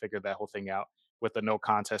 They'll figure that whole thing out with the no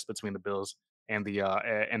contest between the Bills and the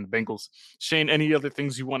Bengals. Shane, any other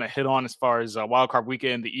things you want to hit on as far as wild card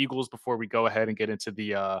weekend, the Eagles, before we go ahead and get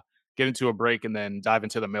into a break and then dive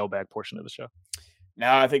into the mailbag portion of the show?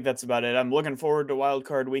 No, I think that's about it. I'm looking forward to wild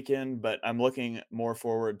card weekend, but I'm looking more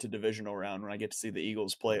forward to divisional round when I get to see the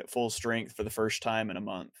Eagles play at full strength for the first time in a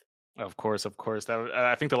month. Of course.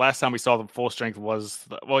 I think the last time we saw them full strength was,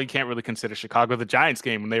 you can't really consider Chicago the Giants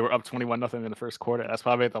game when they were up 21-0 in the first quarter. That's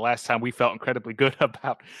probably the last time we felt incredibly good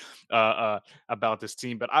about this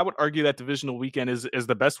team. But I would argue that divisional weekend is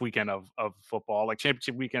the best weekend of football. Like,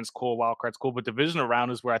 championship weekend's cool, wild card's cool, but divisional round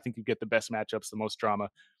is where I think you get the best matchups, the most drama.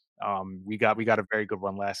 We got a very good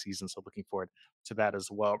one last season, so looking forward to that as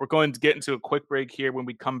well. We're going to get into a quick break here. When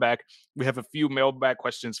we come back, we have a few mailbag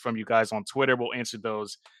questions from you guys on Twitter. We'll answer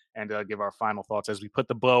those and give our final thoughts as we put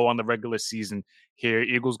the bow on the regular season here.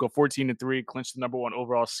 Eagles go 14-3, clinch the number 1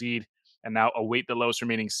 overall seed, and now await the lowest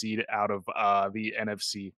remaining seed out of the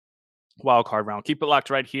NFC wildcard round. Keep it locked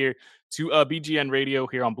right here to BGN Radio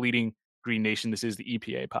here on Bleeding Green Nation. This is the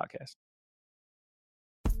EPA podcast.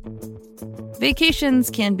 Vacations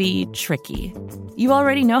can be tricky. You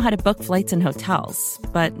already know how to book flights and hotels,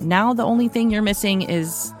 but now the only thing you're missing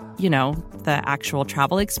is, the actual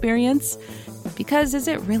travel experience. Because is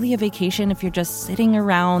it really a vacation if you're just sitting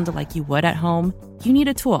around like you would at home? You need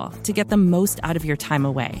a tool to get the most out of your time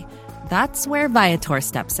away. That's where Viator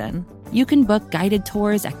steps in. You can book guided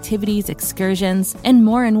tours, activities, excursions, and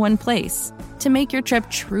more in one place to make your trip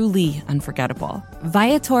truly unforgettable.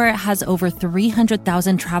 Viator has over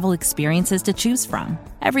 300,000 travel experiences to choose from.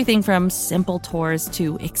 Everything from simple tours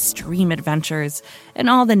to extreme adventures and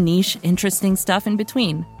all the niche, interesting stuff in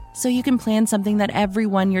between. So you can plan something that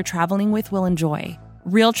everyone you're traveling with will enjoy.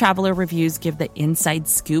 Real traveler reviews give the inside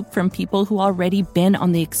scoop from people who already been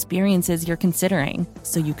on the experiences you're considering,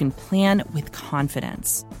 so you can plan with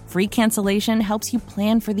confidence. Free cancellation helps you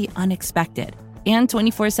plan for the unexpected. And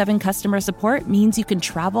 24/7 customer support means you can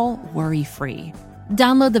travel worry-free.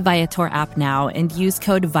 Download the Viator app now and use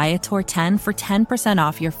code Viator10 for 10%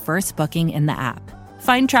 off your first booking in the app.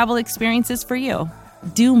 Find travel experiences for you.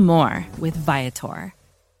 Do more with Viator.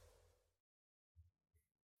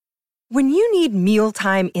 When you need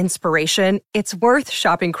mealtime inspiration, it's worth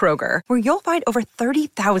shopping Kroger, where you'll find over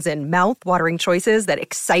 30,000 mouth-watering choices that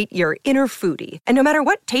excite your inner foodie. And no matter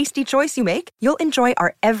what tasty choice you make, you'll enjoy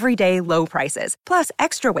our everyday low prices, plus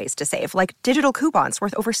extra ways to save, like digital coupons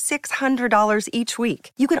worth over $600 each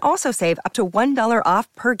week. You can also save up to $1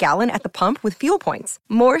 off per gallon at the pump with fuel points.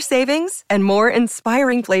 More savings and more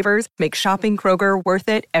inspiring flavors make shopping Kroger worth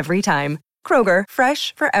it every time. Kroger,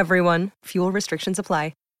 fresh for everyone. Fuel restrictions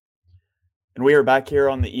apply. And we are back here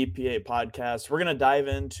on the EPA podcast. We're going to dive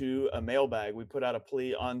into a mailbag. We put out a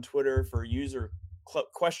plea on Twitter for user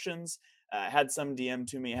questions. Had some DM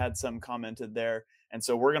to me, had some commented there. And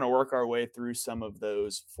so we're going to work our way through some of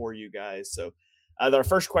those for you guys. So our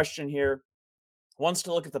first question here wants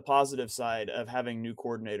to look at the positive side of having new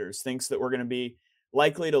coordinators, thinks that we're going to be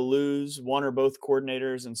likely to lose one or both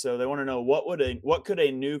coordinators. And so they want to know what could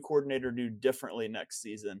a new coordinator do differently next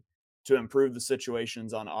season to improve the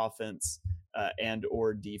situations on offense and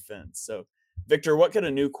or defense. So, Victor, what could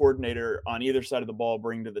a new coordinator on either side of the ball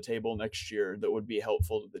bring to the table next year that would be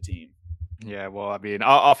helpful to the team? Yeah, well, I mean,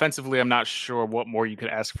 offensively, I'm not sure what more you could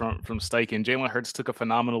ask from Steichen. Jalen Hurts took a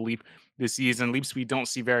phenomenal leap this season, leaps we don't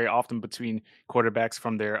see very often between quarterbacks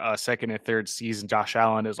from their second and third season. Josh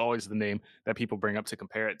Allen is always the name that people bring up to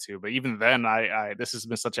compare it to, but even then, this has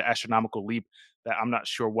been such an astronomical leap that I'm not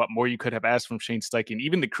sure what more you could have asked from Shane Steichen.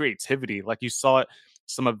 Even the creativity, like you saw it,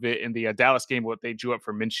 some of it in the Dallas game, what they drew up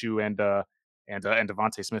for Minshew and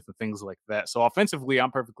Devontae Smith and things like that. So offensively,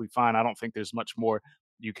 I'm perfectly fine. I don't think there's much more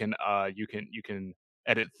you can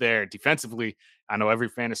edit there. Defensively, I know every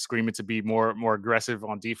fan is screaming to be more aggressive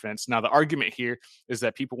on defense. Now the argument here is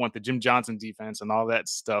that people want the Jim Johnson defense and all that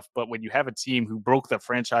stuff, but when you have a team who broke the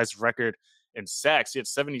franchise record in sacks, you had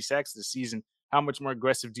 70 sacks this season, how much more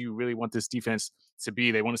aggressive do you really want this defense to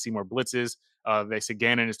be? They want to see more blitzes. They say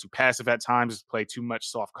Gannon is too passive at times, play too much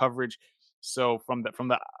soft coverage. So from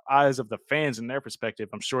the eyes of the fans and their perspective,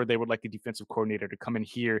 I'm sure they would like a defensive coordinator to come in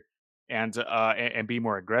here and be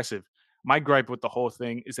more aggressive. My gripe with the whole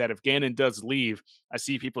thing is that if Gannon does leave, I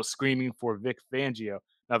see people screaming for Vic Fangio.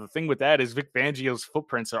 Now the thing with that is Vic Fangio's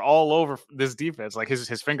footprints are all over this defense, like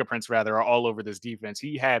his fingerprints rather are all over this defense.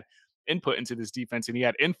 He had input into this defense and he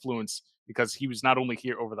had influence because he was not only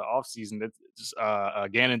here over the offseason.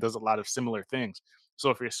 That Gannon does a lot of similar things. So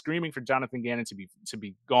if you're screaming for Jonathan Gannon to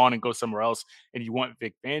be gone and go somewhere else, and you want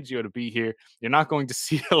Vic Fangio to be here, you're not going to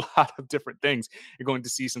see a lot of different things. You're going to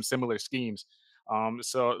see some similar schemes.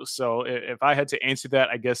 So if I had to answer that,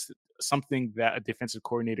 I guess something that a defensive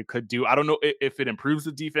coordinator could do, I don't know if it improves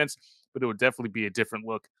the defense, but it would definitely be a different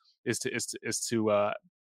look. Is to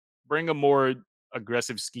bring a more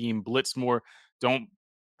aggressive scheme, blitz more, don't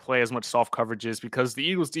play as much soft coverages, because the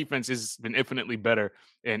Eagles defense has been infinitely better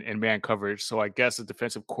in man coverage. So I guess a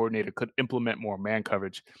defensive coordinator could implement more man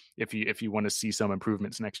coverage if you want to see some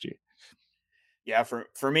improvements next year. Yeah,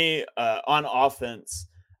 for me, on offense,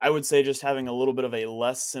 I would say just having a little bit of a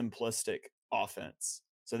less simplistic offense.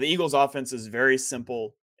 So the Eagles offense is very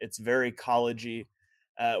simple. It's very collegey,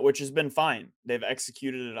 which has been fine. They've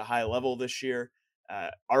executed at a high level this year.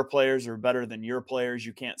 Our players are better than your players.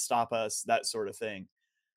 You can't stop us, that sort of thing.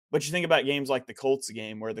 But you think about games like the Colts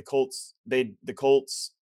game where the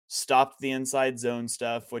Colts stopped the inside zone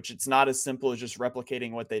stuff, which it's not as simple as just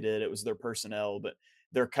replicating what they did. It was their personnel, but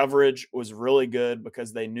their coverage was really good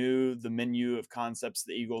because they knew the menu of concepts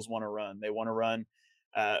the Eagles want to run. They want to run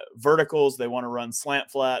verticals. They want to run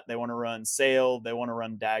slant flat. They want to run sail. They want to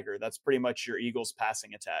run dagger. That's pretty much your Eagles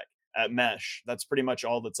passing attack. Mesh. That's pretty much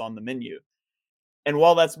all that's on the menu. And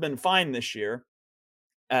while that's been fine this year,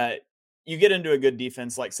 you get into a good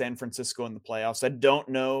defense like San Francisco in the playoffs. I don't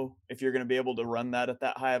know if you're going to be able to run that at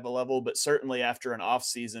that high of a level, but certainly after an off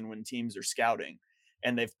season when teams are scouting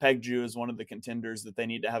and they've pegged you as one of the contenders that they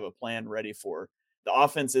need to have a plan ready for, the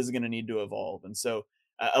offense is going to need to evolve. And so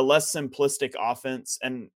a less simplistic offense,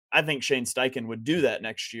 and I think Shane Steichen would do that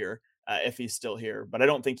next year if he's still here, but I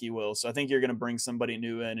don't think he will. So I think you're going to bring somebody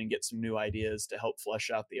new in and get some new ideas to help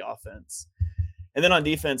flesh out the offense. And then on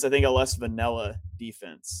defense, I think a less vanilla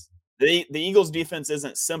defense. The Eagles defense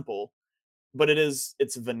isn't simple, but it's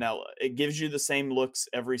vanilla. It gives you the same looks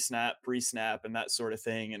every snap, pre-snap, and that sort of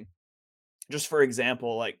thing. And just for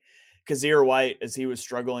example, like Kazir White, as he was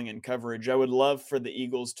struggling in coverage, I would love for the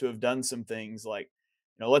Eagles to have done some things like,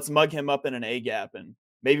 let's mug him up in an A gap and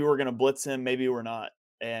maybe we're going to blitz him, maybe we're not,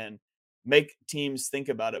 and make teams think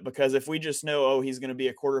about it. Because if we just know, he's going to be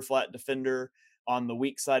a quarter flat defender on the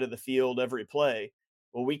weak side of the field every play,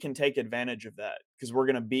 well, we can take advantage of that because we're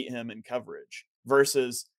going to beat him in coverage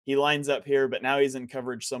versus he lines up here, but now he's in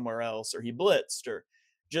coverage somewhere else, or he blitzed, or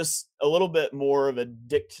just a little bit more of a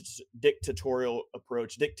dictatorial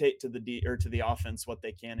approach, dictate to the offense what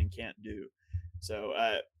they can and can't do. So,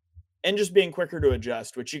 and just being quicker to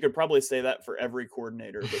adjust, which you could probably say that for every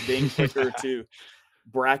coordinator, but being quicker to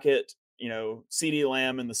bracket, CeeDee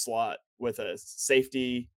Lamb in the slot with a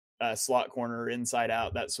safety slot corner inside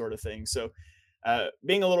out, that sort of thing. So,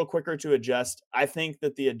 being a little quicker to adjust. I think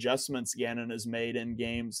that the adjustments Gannon has made in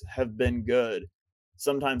games have been good.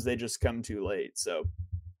 Sometimes they just come too late. So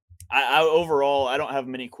I overall, I don't have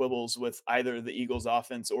many quibbles with either the Eagles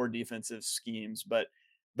offense or defensive schemes, but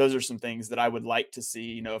those are some things that I would like to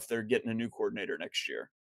see, if they're getting a new coordinator next year.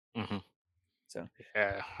 Mm-hmm. So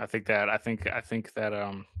yeah, I think that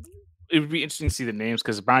it would be interesting to see the names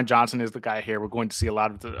because Brian Johnson is the guy here. We're going to see a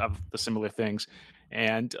lot of the similar things,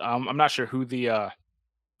 and I'm not sure who the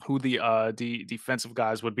defensive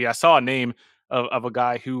guys would be. I saw a name of a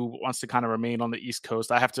guy who wants to kind of remain on the East Coast.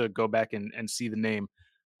 I have to go back and see the name,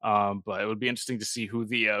 but it would be interesting to see who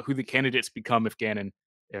the candidates become if Gannon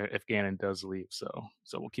does leave. So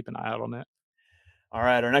we'll keep an eye out on that. All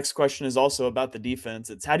right, our next question is also about the defense.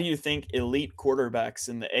 It's how do you think elite quarterbacks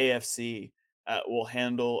in the AFC will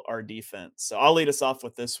handle our defense? So I'll lead us off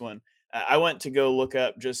with this one. I went to go look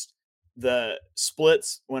up just the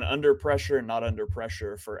splits when under pressure and not under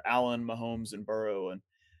pressure for Allen, Mahomes, and Burrow. And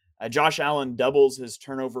Josh Allen doubles his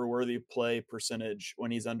turnover-worthy play percentage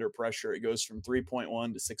when he's under pressure. It goes from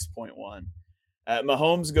 3.1 to 6.1.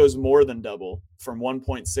 Mahomes goes more than double from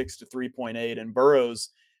 1.6 to 3.8, and Burrow's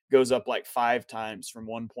goes up like 5 times from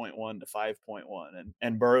 1.1 to 5.1.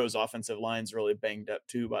 And Burrow's offensive line's really banged up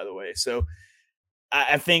too, by the way. So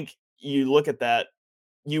I think you look at that,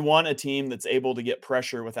 you want a team that's able to get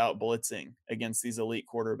pressure without blitzing against these elite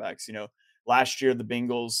quarterbacks. Last year, the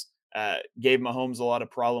Bengals gave Mahomes a lot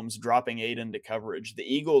of problems dropping 8 into coverage. The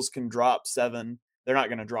Eagles can drop 7. They're not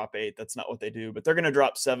going to drop 8. That's not what they do, but they're going to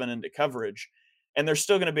drop 7 into coverage, and they're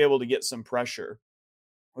still going to be able to get some pressure,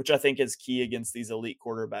 which I think is key against these elite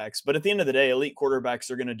quarterbacks. But at the end of the day, elite quarterbacks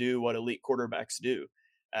are going to do what elite quarterbacks do.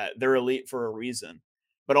 They're elite for a reason.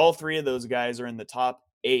 But all 3 of those guys are in the top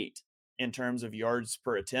 8 in terms of yards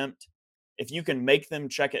per attempt. If you can make them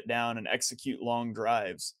check it down and execute long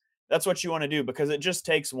drives, that's what you want to do, because it just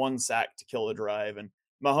takes 1 sack to kill a drive. And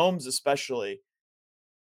Mahomes especially,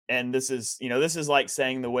 and this is like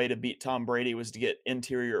saying the way to beat Tom Brady was to get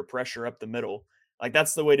interior pressure up the middle. Like,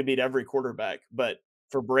 that's the way to beat every quarterback. But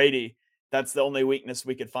for Brady, that's the only weakness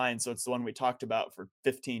we could find. So it's the one we talked about for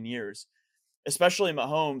 15 years. Especially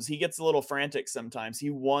Mahomes, he gets a little frantic sometimes.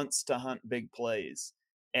 He wants to hunt big plays,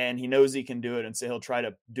 and he knows he can do it, and so he'll try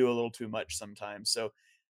to do a little too much sometimes. So,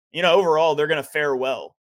 overall, they're going to fare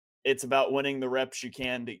well. It's about winning the reps you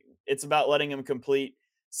can. It's about letting him complete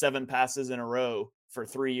 7 passes in a row for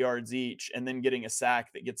 3 yards each, and then getting a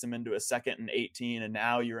sack that gets him into a 2nd and 18, and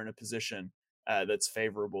now you're in a position that's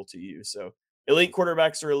favorable to you. So elite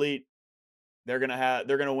quarterbacks are elite. They're going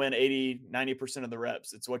to win 80, 90% of the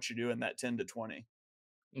reps. It's what you do in that 10 to 20.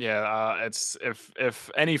 Yeah, it's if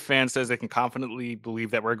any fan says they can confidently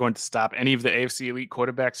believe that we're going to stop any of the AFC elite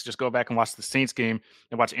quarterbacks, just go back and watch the Saints game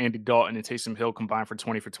and watch Andy Dalton and Taysom Hill combine for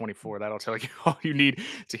 20 for 24. That'll tell you all you need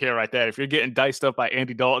to hear right there. If you're getting diced up by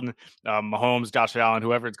Andy Dalton, Mahomes, Josh Allen,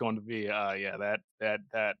 whoever it's going to be, that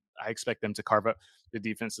I expect them to carve up the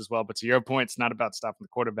defense as well. But to your point, it's not about stopping the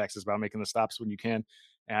quarterbacks; it's about making the stops when you can,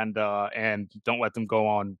 and don't let them go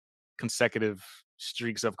on consecutive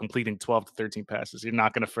streaks of completing 12 to 13 passes. You're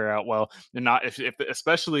not going to fare out well. You're not, if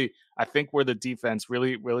especially, I think where the defense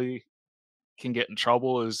really can get in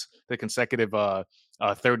trouble is the consecutive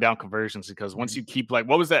third down conversions, because once you keep, like,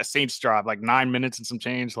 what was that Saints drive, like 9 minutes and some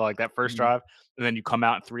change, like that first drive, and then you come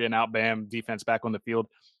out and 3 and out, bam, defense back on the field.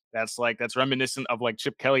 That's reminiscent of like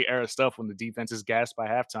Chip Kelly era stuff when the defense is gassed by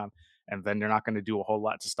halftime, and then they're not going to do a whole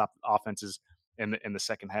lot to stop the offenses in the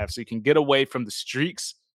second half. So you can get away from the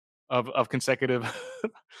streaks of consecutive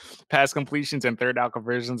pass completions and third down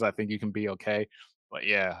conversions. I think you can be okay. But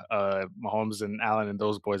yeah, Mahomes and Allen and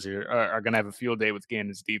those boys are going to have a field day with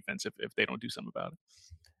Gannon's defense if they don't do something about it.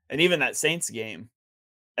 And even that Saints game,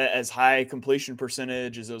 as high completion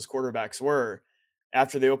percentage as those quarterbacks were,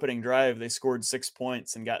 after the opening drive, they scored 6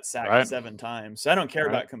 points and got sacked 7 times. So I don't care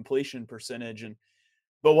about completion percentage.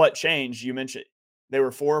 But what changed? You mentioned they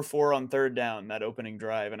were 4-4 on third down that opening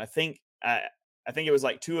drive, and I think it was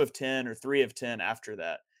like 2 of 10 or 3 of 10 after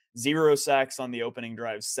that. 0 sacks on the opening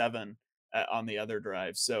drive, 7 on the other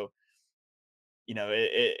drive. So,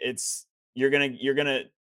 it's you're gonna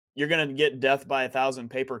get death by 1,000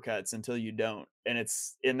 paper cuts until you don't. And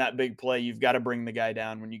it's in that big play, you've got to bring the guy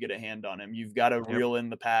down when you get a hand on him. You've got to reel in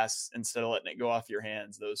the pass instead of letting it go off your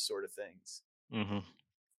hands. Those sort of things. Mm-hmm.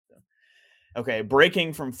 So, Okay,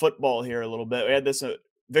 breaking from football here a little bit. We had this.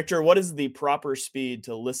 Victor, what is the proper speed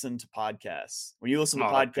to listen to podcasts? When you listen to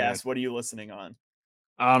Oh, man. podcasts, what are you listening on?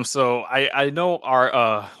 So I know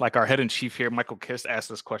our like our head in chief here, Michael Kiss, asked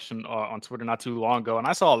this question on Twitter not too long ago, and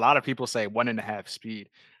I saw a lot of people say 1.5 speed.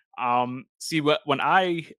 See what when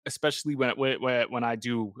I especially when I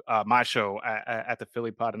do my show at the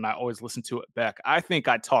Philly Pod, and I always listen to it back. I think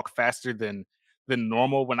I talk faster than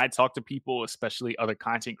normal when I talk to people, especially other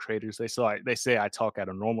content creators. They say I talk at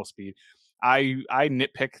a normal speed. I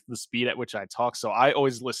nitpick the speed at which I talk, so I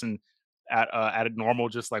always listen at a normal,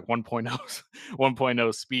 just like 1.0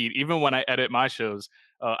 1.0 speed. Even when I edit my shows,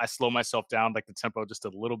 I slow myself down like the tempo just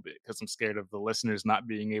a little bit because I'm scared of the listeners not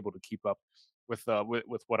being able to keep up with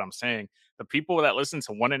what I'm saying. The people that listen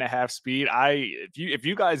to 1.5 speed, if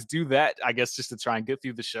you guys do that, I guess just to try and get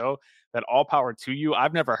through the show, that all power to you.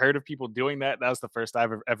 I've never heard of people doing that. That was the first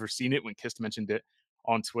I've ever seen it when Kist mentioned it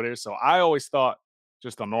on Twitter. So I always thought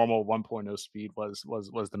just a normal 1.0 speed was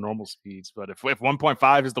the normal speeds. But if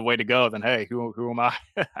 1.5 is the way to go, then hey, who am I?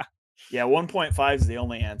 Yeah, 1.5 is the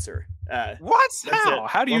only answer. What? That's How? it.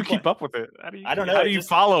 How do you 1. keep up with it? I don't know. How do you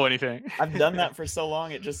follow anything? I've done that for so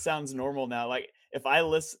long, it just sounds normal now. Like if I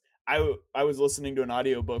listen, I was listening to an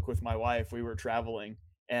audiobook with my wife. We were traveling,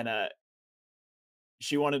 and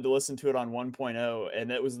she wanted to listen to it on 1.0,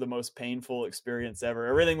 and it was the most painful experience ever.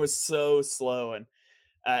 Everything was so slow, and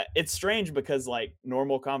it's strange because like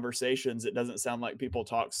normal conversations, it doesn't sound like people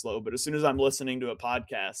talk slow. But as soon as I'm listening to a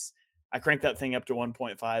podcast, I crank that thing up to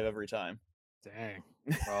 1.5 every time. Dang.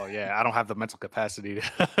 Oh yeah, I don't have the mental capacity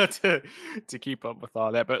to keep up with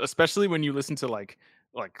all that. But especially when you listen to like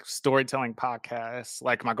storytelling podcasts,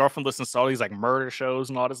 like my girlfriend listens to all these like murder shows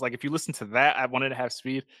and all this. Like if you listen to that at 1.5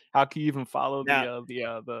 speed, how can you even follow Now,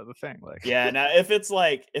 the thing? Like yeah, now if it's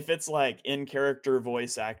like in character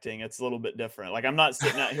voice acting, it's a little bit different. Like I'm not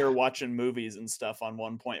sitting out here watching movies and stuff on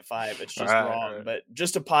 1.5. It's just wrong. right. But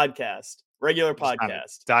just a podcast, regular Just trying to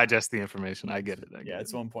podcast. digest the information. I get it. Yeah,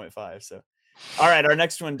 it's 1.5. So all right, our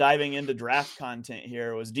next one diving into draft content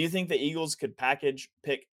here was, do you think the Eagles could package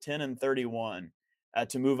pick 10 and 31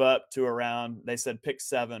 to move up to around, they said pick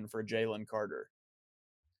 7 for Jalen Carter?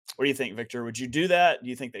 What do you think, Victor? Would you do that? Do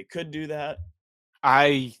you think they could do that?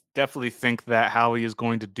 I definitely think that Howie is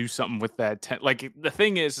going to do something with that. Like the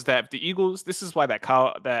thing is that the Eagles, this is why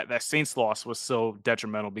that Saints loss was so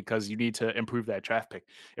detrimental, because you need to improve that draft pick.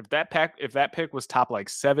 If that pick was top like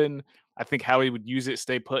 7, I think Howie would use it,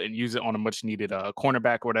 stay put, and use it on a much needed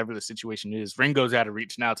cornerback or whatever the situation is. Ringo's out of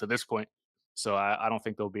reach now to this point, so I don't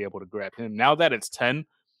think they'll be able to grab him now that it's 10.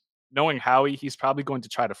 Knowing Howie, he's probably going to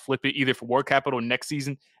try to flip it either for more capital next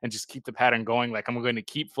season and just keep the pattern going. Like, I'm going to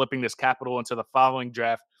keep flipping this capital into the following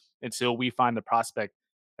draft until we find the prospect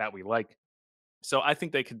that we like. So I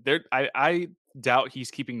think they could. I doubt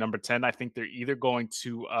he's keeping number 10. I think they're either going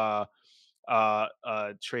to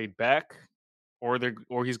trade back,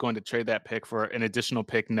 or he's going to trade that pick for an additional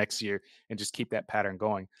pick next year and just keep that pattern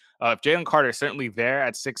going. If Jalen Carter is certainly there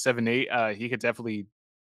at 6, 7, 8, he could definitely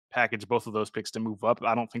package both of those picks to move up.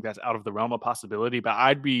 I don't think that's out of the realm of possibility, but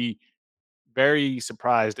I'd be very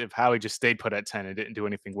surprised if Howie just stayed put at 10 and didn't do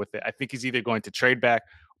anything with it. I think he's either going to trade back,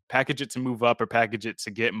 package it to move up, or package it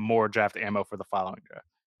to get more draft ammo for the following draft.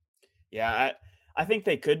 Yeah, I think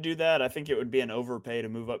they could do that. I think it would be an overpay to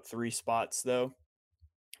move up 3 spots, though,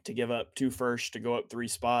 to give up 2 firsts to go up 3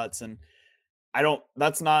 spots. And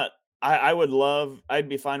that's not, I'd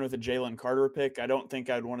be fine with a Jalen Carter pick. I don't think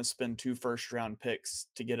I'd want to spend 2 first-round picks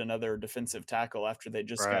to get another defensive tackle after they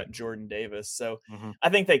just Right. got Jordan Davis. So Mhm. I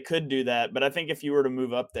think they could do that. But I think if you were to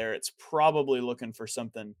move up there, it's probably looking for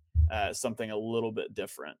something a little bit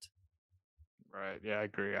different. Right. Yeah, I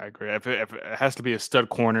agree. If it has to be a stud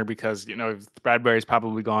corner, because if Bradbury's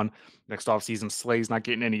probably gone next offseason, Slay's not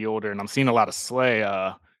getting any older, and I'm seeing a lot of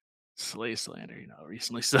Slay slander,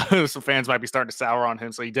 recently. So some fans might be starting to sour on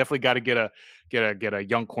him. So you definitely got to get a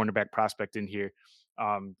young cornerback prospect in here.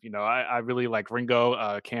 I really like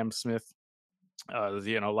Ringo, Cam Smith, a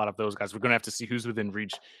lot of those guys. We're gonna have to see who's within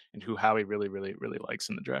reach and who Howie really, really, really likes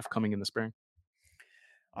in the draft coming in the spring.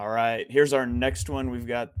 All right, here's our next one. We've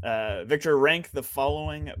got Victor, rank the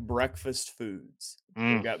following breakfast foods.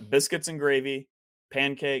 We've got biscuits and gravy,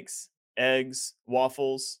 pancakes, eggs,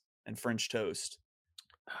 waffles, and French toast.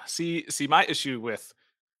 See, my issue with,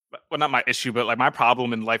 well, not my issue, but like my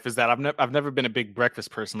problem in life is that I've never been a big breakfast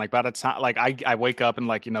person. Like by the time, like I wake up and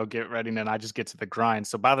like get ready, and then I just get to the grind.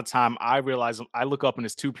 So by the time I realize, I look up and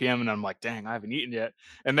it's 2 p.m. and I'm like, dang, I haven't eaten yet,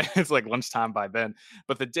 and then it's like lunchtime by then.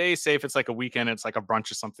 But the day, say if it's like a weekend, it's like a brunch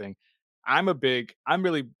or something. I'm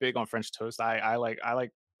really big on French toast. I like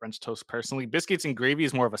French toast personally. Biscuits and gravy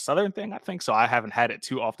is more of a Southern thing, I think. So I haven't had it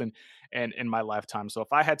too often and in my lifetime. So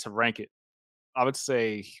if I had to rank it, I would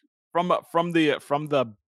say from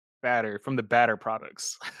the batter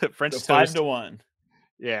products, So French 5 to toast. 1.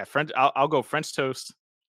 Yeah, French. I'll go French toast.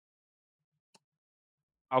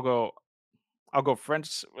 I'll go I'll go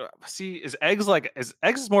French. See, is eggs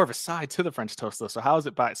is more of a side to the French toast though. So how is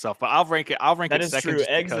it by itself? But I'll rank it. I'll rank That it is second true. just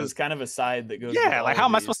Eggs because. is kind of a side that goes with Yeah, like all how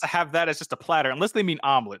of am I supposed to these. have that as just a platter? Unless they mean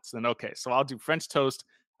omelets, then okay. So I'll do French toast.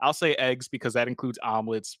 I'll say eggs because that includes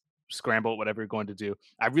omelets, scrambled, whatever you're going to do.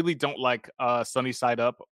 I really don't like sunny side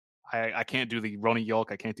up. I can't do the runny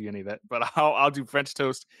yolk. I can't do any of that. But I'll do French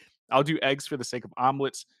toast. I'll do eggs for the sake of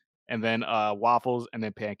omelets, and then waffles, and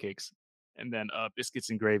then pancakes, and then biscuits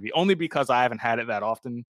and gravy. Only because I haven't had it that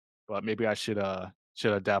often. But maybe I should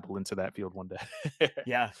dabble into that field one day.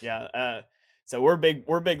 Yeah, yeah. So we're big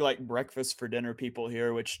like breakfast for dinner people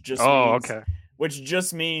here, Oh, okay. which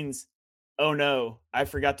just means, oh no, I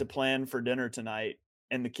forgot to plan for dinner tonight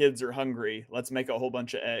and the kids are hungry. Let's make a whole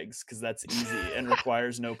bunch of eggs because that's easy and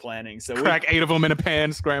requires no planning. So Crack 8 of them in a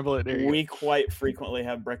pan, scramble it. There you go. we quite frequently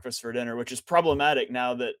have breakfast for dinner, which is problematic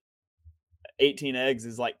now that 18 eggs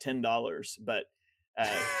is like $10. But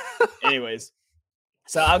anyways,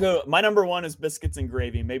 so I'll go. My number one is biscuits and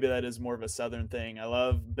gravy. Maybe that is more of a Southern thing. I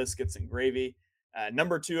love biscuits and gravy.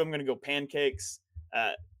 Number two, I'm going to go pancakes,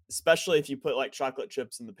 especially if you put like chocolate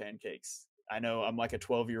chips in the pancakes. I know I'm like a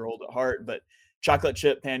 12-year-old at heart, but chocolate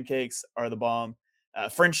chip pancakes are the bomb.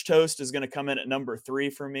 French toast is going to come in at number three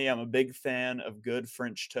for me. I'm a big fan of good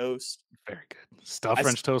French toast. Very good. Stuffed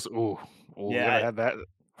French toast. Ooh. Ooh, you Yeah, ever had that?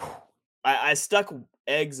 I stuck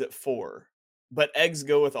eggs at four, but eggs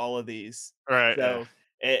go with all of these. Right. Yeah. So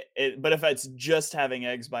but if it's just having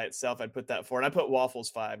eggs by itself, I'd put that four. And I put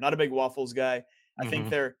waffles five. Not a big waffles guy. I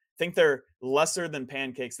Mhm. think they're lesser than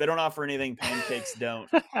pancakes. They don't offer anything pancakes don't,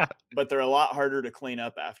 but they're a lot harder to clean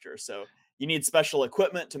up after. So you need special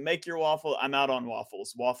equipment to make your waffle. I'm out on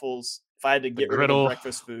waffles. Waffles, if I had to The get rid of a griddle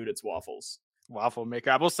breakfast food, it's waffles. waffle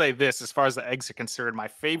maker. I will say this as far as the eggs are concerned, my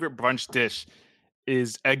favorite brunch dish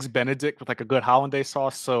is eggs Benedict with like a good hollandaise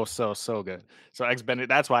sauce. So good. So eggs Benedict.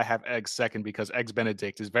 That's why I have eggs second because eggs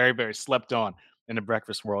Benedict is very, very slept on in the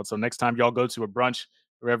breakfast world. So next time y'all go to a brunch,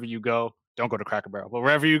 wherever you go, don't go to Cracker Barrel, but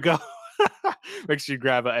wherever you go, make sure you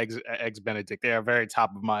grab eggs Benedict. They are very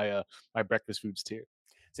top of my my breakfast foods tier.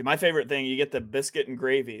 See, my favorite thing, you get the biscuit and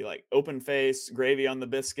gravy, like open face, gravy on the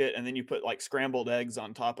biscuit, and then you put like scrambled eggs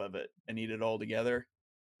on top of it and eat it all together.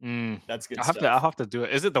 Mm. That's good I'll stuff. have to do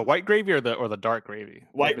it. Is it the white gravy or the dark gravy?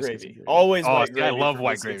 The White biscuits and gravy. gravy. Always Oh, white see, I gravy love for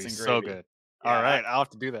white biscuits gravy. and So gravy. good. All Yeah, right, I'll have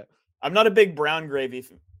to do that. I'm not a big brown gravy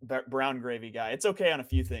guy. It's okay on a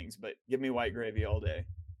few things, but give me white gravy all day.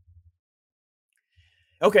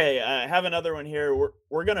 Okay, I have another one here.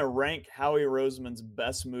 We're gonna rank Howie Roseman's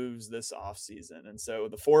best moves this offseason. And so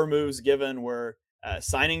the four moves given were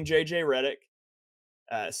signing JJ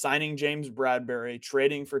Redick, signing James Bradberry,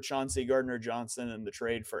 trading for Chauncey Gardner-Johnson, and the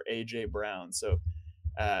trade for AJ Brown. So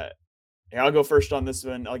yeah, I'll go first on this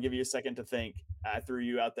one. I'll give you a second to think. I threw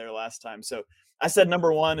you out there last time. So I said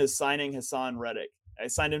number one is signing Hassan Reddick. I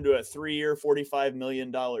signed him to a 3-year, $45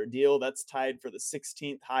 million deal. That's tied for the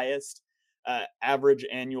 16th highest average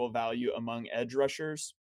annual value among edge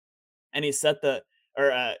rushers. And he set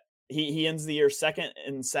he ends the year second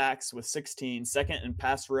in sacks with 16, second in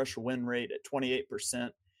pass rush win rate at 28%,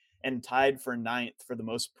 and tied for ninth for the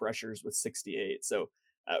most pressures with 68. So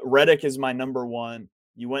Reddick is my number one.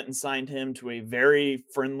 You went and signed him to a very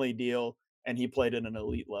friendly deal, and he played at an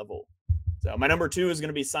elite level. So my number two is going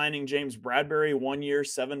to be signing James Bradberry, 1 year,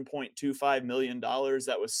 $7.25 million.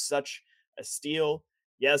 That was such a steal.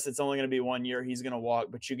 Yes, it's only going to be 1 year. He's going to walk,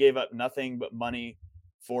 but you gave up nothing but money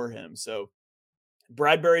for him. So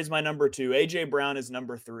Bradberry's my number two. AJ Brown is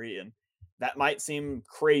number three, and that might seem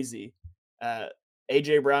crazy.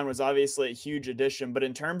 AJ Brown was obviously a huge addition, but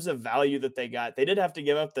in terms of value that they got, they did have to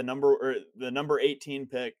give up the number 18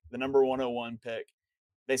 pick, the number 101 pick.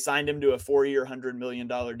 They signed him to a 4-year, $100 million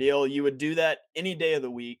deal. You would do that any day of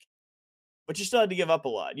the week, but you still had to give up a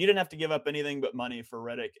lot. You didn't have to give up anything but money for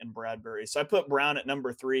Reddick and Bradberry. So I put Brown at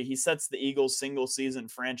number three. He sets the Eagles' single-season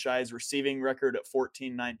franchise receiving record at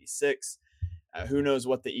 1,496. Who knows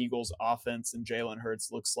what the Eagles' offense and Jalen Hurts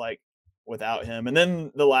looks like without him. And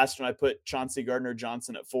then the last one, I put Chauncey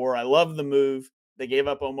Gardner-Johnson at 4. I love the move. They gave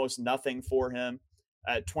up almost nothing for him.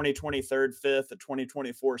 2023 5th, a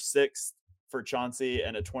 2024 6th for Chauncey,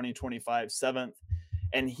 and a 2025 7th.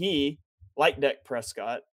 And he, like Dak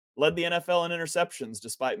Prescott, led the NFL in interceptions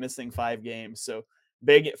despite missing 5 games. So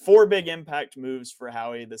four big impact moves for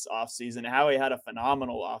Howie this offseason. Howie had a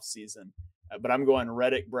phenomenal offseason, but I'm going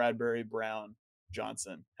Reddick, Bradberry, Brown,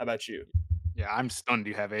 Johnson. How about you? Yeah, I'm stunned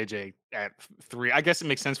you have AJ at 3. I guess it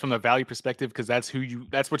makes sense from the value perspective because that's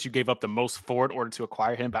what you gave up the most for in order to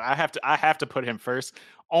acquire him. But I have to put him first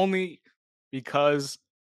only because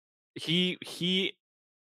he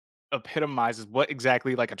epitomizes what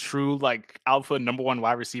exactly like a true like alpha number one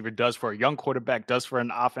wide receiver does for a young quarterback, does for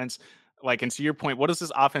an offense. Like, and to your point, what does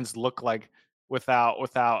this offense look like without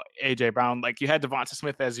AJ Brown? Like, you had Devonta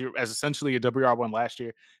Smith as essentially a WR1 last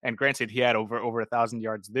year, and granted he had over 1,000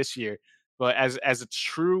 yards this year. But as a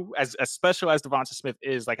true as special as Devonta Smith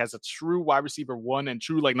is, like as a true wide receiver one and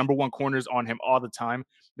true like number one corners on him all the time,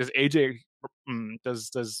 does AJ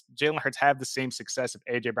does Jalen Hurts have the same success if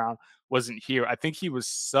AJ Brown wasn't here? I think he was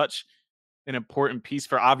such an important piece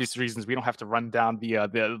for obvious reasons. We don't have to run down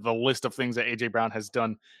the list of things that AJ Brown has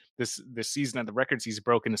done this season and the records he's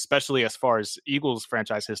broken, especially as far as Eagles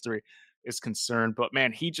franchise history is concerned. But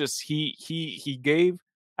man, he gave.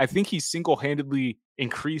 I think he single-handedly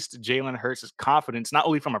increased Jalen Hurts' confidence, not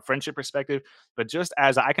only from a friendship perspective, but just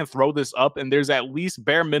as I can throw this up and there's at least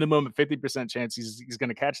bare minimum a 50% chance he's going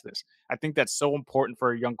to catch this. I think that's so important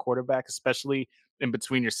for a young quarterback, especially in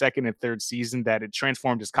between your second and third season, that it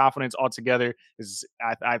transformed his confidence altogether.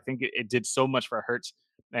 I think it did so much for Hurts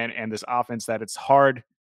and this offense that it's hard.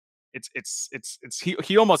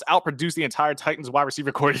 He almost outproduced the entire Titans wide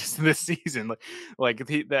receiver core this season. Like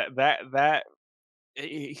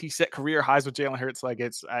he set career highs with Jalen Hurts. Like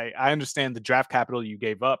I understand the draft capital you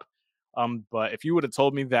gave up. But if you would have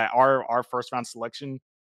told me that our first round selection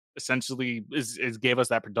essentially is gave us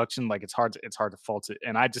that production, like it's hard to fault it.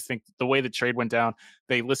 And I just think the way the trade went down,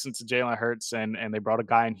 they listened to Jalen Hurts and they brought a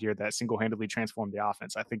guy in here that single handedly transformed the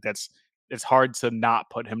offense. I think it's hard to not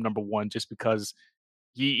put him number one just because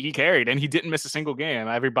he carried and he didn't miss a single game.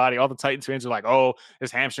 Everybody, all the Titans fans are like, oh,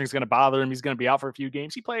 his hamstring's going to bother him. He's going to be out for a few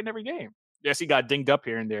games. He played in every game. Yes, he got dinged up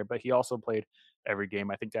here and there, but he also played every game.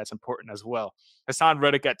 I think that's important as well. Hassan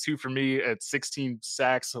Reddick got 2 for me at 16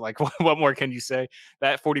 sacks. So like, what more can you say?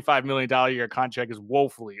 That $45 million year contract is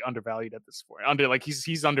woefully undervalued at this point.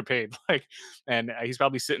 He's underpaid. Like, and he's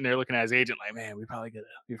probably sitting there looking at his agent like, man, we probably could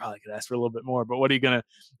ask for a little bit more. But what are you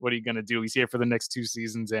gonna do? He's here for the next 2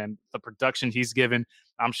 seasons, and the production he's given,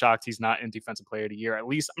 I'm shocked he's not in Defensive Player of the Year. At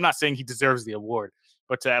least I'm not saying he deserves the award,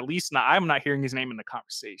 but to at least not, I'm not hearing his name in the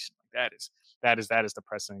conversation. Like that is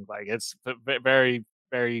depressing. Like, it's very,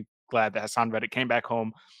 very glad that Hassan Reddick came back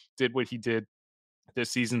home, did what he did this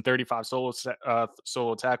season: 35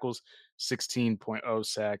 solo tackles, 16.0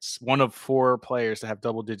 sacks. One of 4 players to have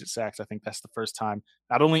double-digit sacks. I think that's the first time,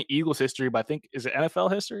 not only Eagles history, but I think is it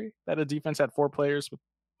NFL history that a defense had 4 players with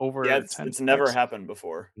over 10 it's never sacks? happened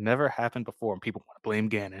before. Never happened before, and people want to blame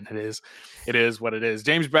Gannon. It is what it is.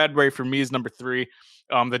 James Bradberry for me is number 3.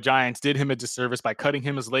 The Giants did him a disservice by cutting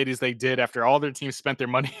him as late as they did after all their teams spent their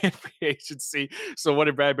money in free agency. So what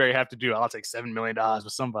did Bradberry have to do? I'll take $7 million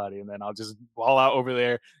with somebody, and then I'll just ball out over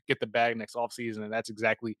there, get the bag next offseason. And that's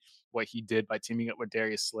exactly what he did by teaming up with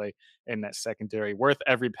Darius Slay in that secondary. Worth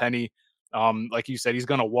every penny. Like you said, he's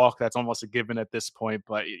going to walk. That's almost a given at this point,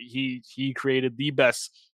 but he created the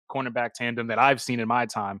best cornerback tandem that I've seen in my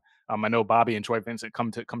time. I know Bobby and Troy Vincent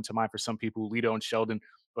come to mind for some people, Lito and Sheldon,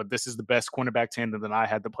 but this is the best cornerback tandem that I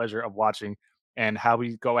had the pleasure of watching. And how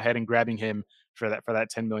we go ahead and grabbing him for that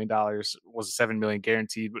 $10 million was $7 million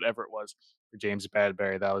guaranteed, whatever it was, for James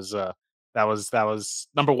Bradberry. That was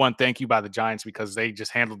number one. Thank you by the Giants, because they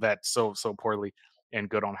just handled that so poorly, and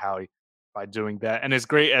good on Howie by doing that. And as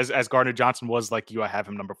great as Gardner Johnson was, like you, I have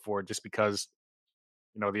him number 4 just because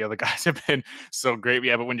the other guys have been so great.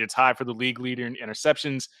 But when you're tied for the league leader in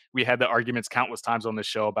interceptions, we had the arguments countless times on the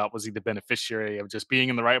show about, was he the beneficiary of just being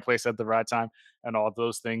in the right place at the right time and all of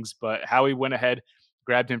those things. But Howie went ahead,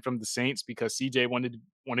 grabbed him from the Saints because CJ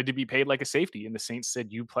wanted to be paid like a safety. And the Saints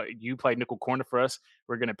said, you play nickel corner for us.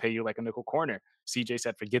 We're going to pay you like a nickel corner. CJ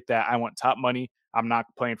said, forget that. I want top money. I'm not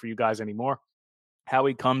playing for you guys anymore.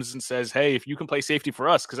 Howie comes and says, hey, if you can play safety for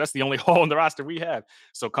us, because that's the only hole in the roster we have.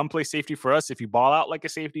 So come play safety for us. If you ball out like a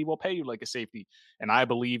safety, we'll pay you like a safety. And I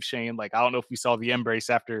believe, Shane, like, I don't know if we saw the embrace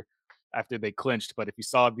after they clinched, but if you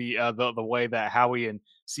saw the way that Howie and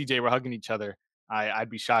CJ were hugging each other,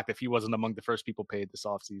 I'd be shocked if he wasn't among the first people paid this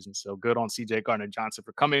offseason. So good on CJ Gardner Johnson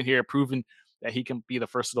for coming here, proving that he can be the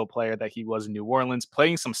versatile player that he was in New Orleans,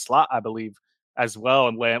 playing some slot, I believe, as well,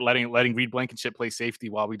 and letting Reed Blankenship play safety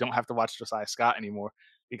while we don't have to watch Josiah Scott anymore,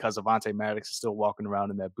 because Avonte Maddox is still walking around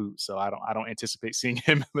in that boot. So I don't anticipate seeing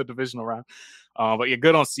him in the divisional round. But yeah,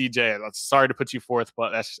 good on CJ. Sorry to put you fourth,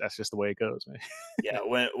 but that's just the way it goes, man. Yeah,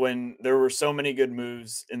 when there were so many good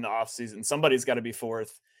moves in the offseason, somebody's got to be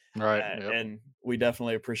fourth. Right. Yep. And we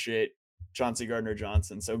definitely appreciate Chauncey Gardner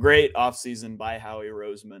Johnson. So great offseason by Howie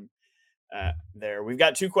Roseman. there. We've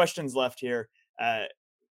got 2 questions left here.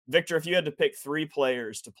 Victor, if you had to pick 3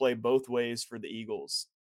 players to play both ways for the Eagles,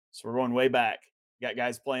 so we're going way back, you got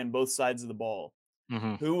guys playing both sides of the ball.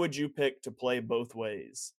 Mm-hmm. Who would you pick to play both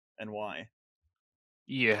ways and why?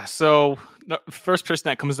 Yeah, so the first person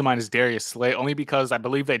that comes to mind is Darius Slay, only because I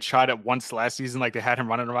believe they tried it once last season, like they had him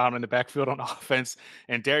running around in the backfield on offense.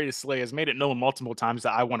 And Darius Slay has made it known multiple times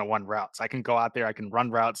that I want to run routes. I can go out there, I can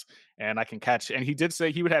run routes, and I can catch. And he did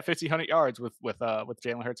say he would have 1,500 yards with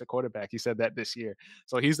Jalen Hurts at quarterback. He said that this year,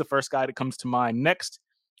 so he's the first guy that comes to mind. Next,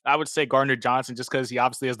 I would say Gardner Johnson, just because he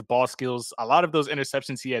obviously has the ball skills. A lot of those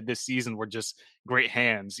interceptions he had this season were just great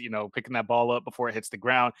hands, picking that ball up before it hits the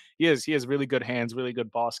ground. He has really good hands, really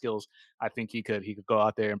good ball skills. I think he could go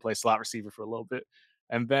out there and play slot receiver for a little bit.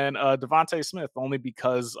 And then Devontae Smith, only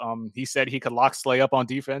because he said he could lock Slay up on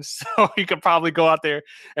defense, so he could probably go out there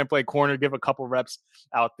and play corner, give a couple reps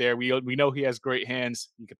out there. We know he has great hands.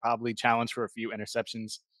 He could probably challenge for a few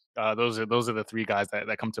interceptions. Those are the 3 guys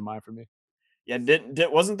that come to mind for me. Yeah,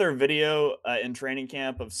 wasn't there video in training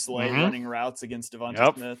camp of Slay running routes against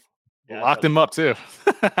Devontae Smith? Yeah, locked him up too.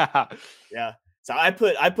 Yeah. So I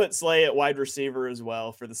put Slay at wide receiver as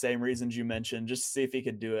well for the same reasons you mentioned, just to see if he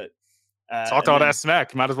could do it. Talked all that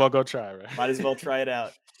smack. Might as well go try, right? Might as well try it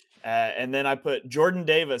out. And then I put Jordan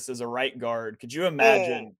Davis as a right guard. Could you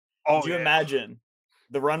imagine? Imagine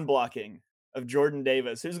the run blocking of Jordan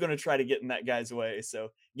Davis? Who's going to try to get in that guy's way? So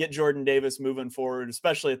get Jordan Davis moving forward,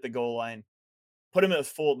 especially at the goal line. Put him at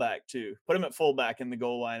fullback too. Put him at fullback in the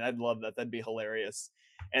goal line. I'd love that. That'd be hilarious.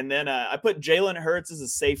 And then I put Jalen Hurts as a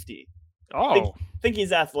safety. Oh, think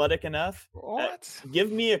he's athletic enough. What?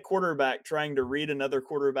 Give me a quarterback trying to read another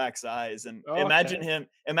quarterback's eyes, and imagine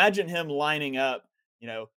him lining up,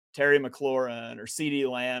 Terry McLaurin or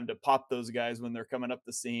CeeDee Lamb to pop those guys when they're coming up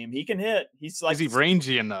the seam. He can hit. Is he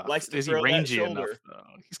rangy enough? Is he rangy enough?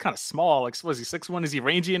 He's kind of small. Like, was he 6'1"? Is he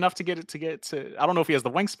rangy enough to get to? I don't know if he has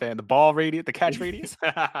the wingspan, the ball radius, the catch radius.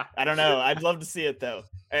 I don't know. I'd love to see it though.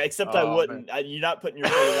 Except I wouldn't. You're not putting your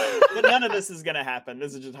quarterback. But none of this is going to happen.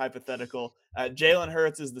 This is just hypothetical. Jalen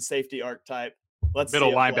Hurts is the safety archetype. Let's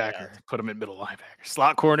middle linebacker. Put him in middle linebacker.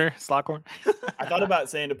 Slot corner. I thought about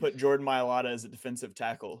saying to put Jordan Mailata as a defensive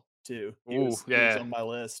tackle too. He was on my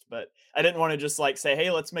list, but I didn't want to just say,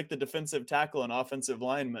 hey, let's make the defensive tackle an offensive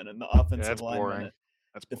lineman and the offensive lineman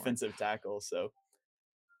defensive tackle. So,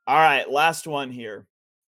 all right, last one here.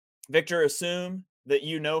 Victor, assume that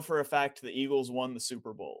for a fact the Eagles won the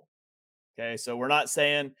Super Bowl. Okay, so we're not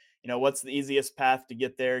saying, what's the easiest path to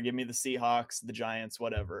get there? Give me the Seahawks, the Giants,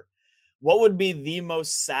 whatever. What would be the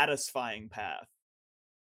most satisfying path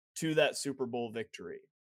to that Super Bowl victory?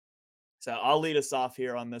 So I'll lead us off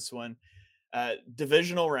here on this one.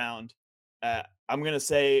 Divisional round. I'm going to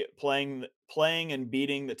say playing and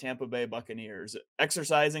beating the Tampa Bay Buccaneers,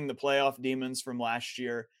 exercising the playoff demons from last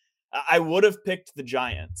year. I would have picked the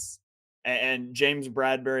Giants and James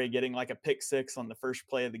Bradbury getting like a pick six on the first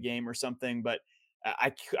play of the game or something, but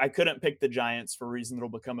I couldn't pick the Giants for a reason that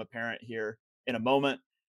will become apparent here in a moment.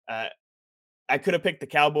 I could have picked the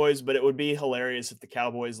Cowboys, but it would be hilarious if the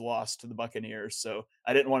Cowboys lost to the Buccaneers. So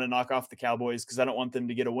I didn't want to knock off the Cowboys because I don't want them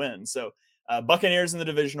to get a win. So Buccaneers in the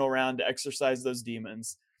divisional round to exercise those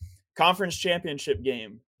demons. Conference championship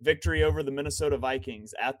game, victory over the Minnesota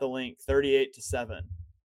Vikings at the Link, 38-7.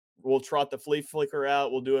 We'll trot the flea flicker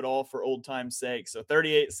out. We'll do it all for old time's sake. So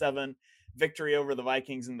 38-7, victory over the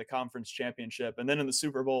Vikings in the conference championship. And then in the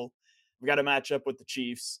Super Bowl, we got to match up with the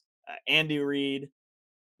Chiefs. Andy Reid.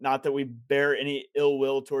 Not that we bear any ill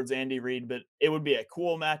will towards Andy Reid, but it would be a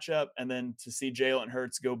cool matchup. And then to see Jalen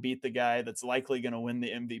Hurts go beat the guy that's likely going to win the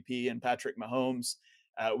MVP and Patrick Mahomes,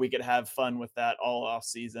 we could have fun with that all off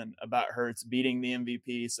season about Hurts beating the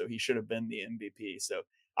MVP. So he should have been the MVP. So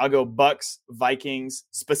I'll go Bucks, Vikings,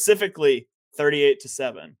 specifically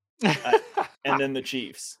 38-7, and then the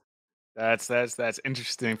Chiefs. That's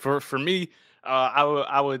interesting. For me,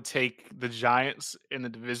 I would take the Giants in the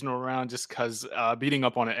divisional round just because beating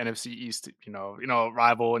up on an NFC East,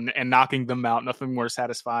 rival and knocking them out, nothing more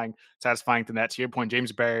satisfying than that. To your point,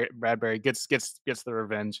 James Bradbury gets the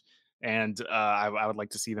revenge, and I would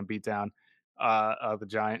like to see them beat down the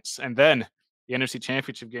Giants, and then the NFC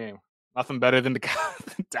Championship game. Nothing better than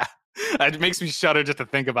it makes me shudder just to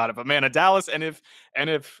think about it. But man, a Dallas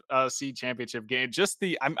NFC championship game.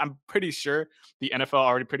 I'm pretty sure the NFL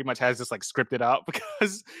already pretty much has this scripted out,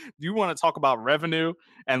 because you want to talk about revenue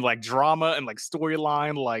and drama and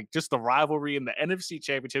storyline, just the rivalry in the NFC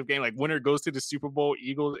championship game. Winner goes to the Super Bowl,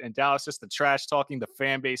 Eagles and Dallas, just the trash talking, the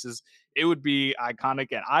fan bases. It would be iconic,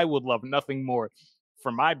 and I would love nothing more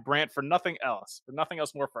for my brand, for nothing else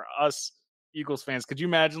more for us Eagles fans, could you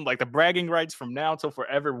imagine like the bragging rights from now till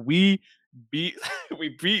forever? We beat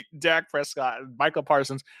we beat Dak Prescott, Michael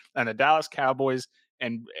Parsons, and the Dallas Cowboys,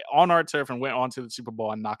 and on our turf, and went on to the Super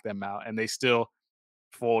Bowl and knocked them out, and they still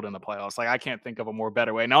fold in the playoffs. Like I can't think of a more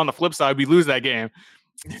better way. Now on the flip side, we lose that game.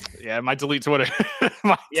 Yeah, I might delete Twitter.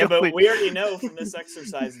 Yeah, but we already know from this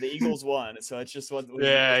exercise the Eagles won, so it's just what.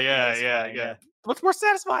 Yeah. What's more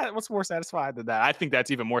satisfying? What's more satisfying than that? I think that's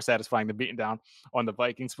even more satisfying than beating down on the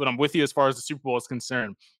Vikings. But I'm with you as far as the Super Bowl is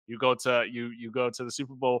concerned. You go to the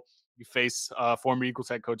Super Bowl. You face former Eagles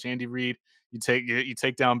head coach Andy Reid. You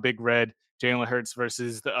take down Big Red, Jalen Hurts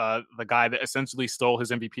versus the guy that essentially stole his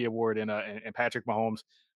MVP award in Patrick Mahomes.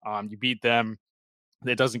 You beat them.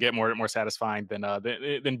 It doesn't get more satisfying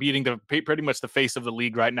than beating pretty much the face of the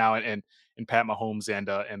league right now and Pat Mahomes and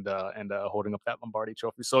holding up that Lombardi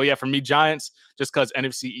Trophy. So yeah, for me, Giants, just because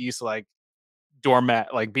NFC East, like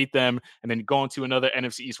doormat, like beat them, and then you go into another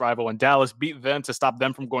NFC East rival in Dallas, beat them to stop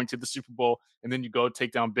them from going to the Super Bowl, and then you go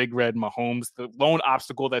take down Big Red Mahomes, the lone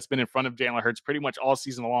obstacle that's been in front of Jalen Hurts pretty much all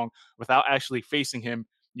season long without actually facing him.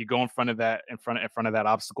 You go in front of that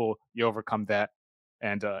obstacle, you overcome that,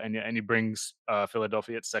 and he brings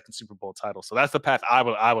Philadelphia its second Super Bowl title. So that's the path I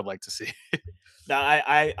would like to see. Now,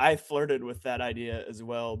 I flirted with that idea as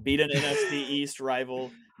well. Beat an NFC East rival,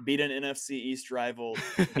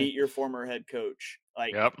 beat your former head coach.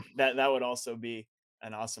 Like Yep. that would also be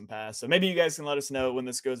an awesome pass. So maybe you guys can let us know when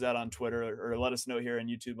this goes out on Twitter, or let us know here on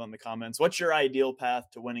YouTube on the comments. What's your ideal path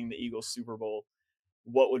to winning the Eagles Super Bowl?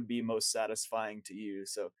 What would be most satisfying to you?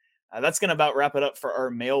 So that's going to about wrap it up for our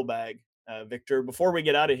mailbag. Victor, before we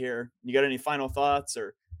get out of here, you got any final thoughts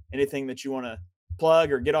or anything that you want to plug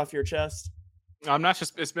or get off your chest? I'm not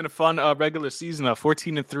just. It's been a fun regular season.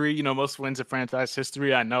 14-3. Most wins in franchise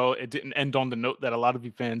history. I know it didn't end on the note that a lot of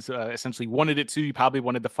you fans essentially wanted it to. You probably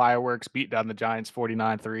wanted the fireworks, beat down the Giants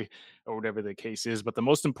 49-3, or whatever the case is. But the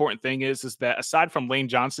most important thing is that aside from Lane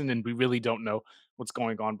Johnson, and we really don't know what's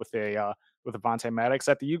going on with Avonte Maddox,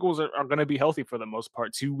 that the Eagles are going to be healthy for the most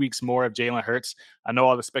part. 2 weeks more of Jalen Hurts. I know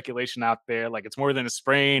all the speculation out there, like it's more than a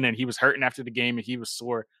sprain, and he was hurting after the game, and he was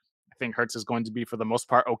sore. I think Hurts is going to be, for the most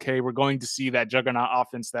part, okay. We're going to see that juggernaut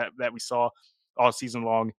offense that we saw all season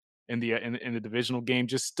long in the divisional game.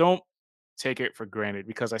 Just don't take it for granted,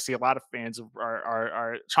 because I see a lot of fans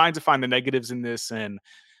are trying to find the negatives in this and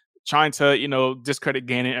trying to discredit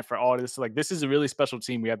Gannon for all this. Like, this is a really special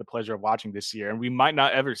team we had the pleasure of watching this year, and we might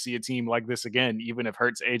not ever see a team like this again, even if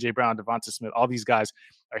Hurts, AJ Brown, Devonta Smith, all these guys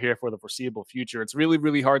are here for the foreseeable future. It's really,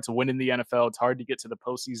 really hard to win in the NFL. It's hard to get to the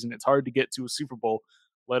postseason. It's hard to get to a Super Bowl,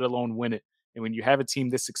 let alone win it. And when you have a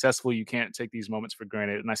team this successful, you can't take these moments for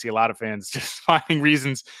granted. And I see a lot of fans just finding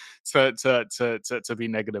reasons to be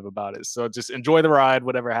negative about it. So just enjoy the ride,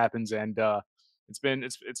 whatever happens. And it's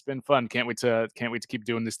been fun. Can't wait to keep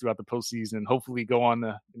doing this throughout the postseason and hopefully go on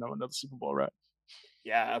another Super Bowl ride.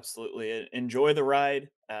 Yeah, absolutely. Enjoy the ride.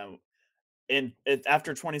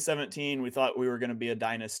 After 2017, we thought we were going to be a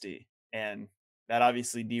dynasty, and that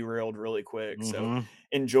obviously derailed really quick. Mm-hmm. So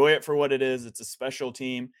enjoy it for what it is. It's a special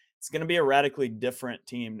team. It's going to be a radically different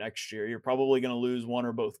team next year. You're probably going to lose one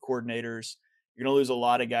or both coordinators. You're going to lose a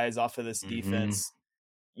lot of guys off of this defense.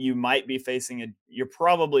 You're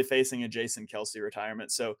probably facing a Jason Kelce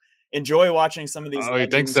retirement. So enjoy watching some of these. Oh, you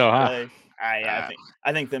think so, play. Huh?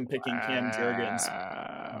 I think them picking Cam Jurgens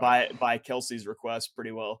by Kelce's request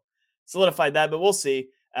pretty well solidified that, but we'll see.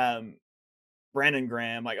 Brandon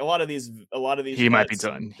Graham, like a lot of these he might be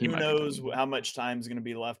done. Who knows how much time is going to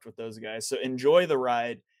be left with those guys. So enjoy the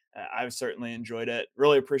ride. I've certainly enjoyed it.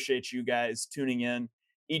 Really appreciate you guys tuning in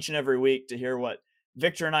each and every week to hear what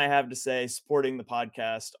Victor and I have to say, supporting the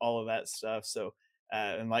podcast, all of that stuff. So,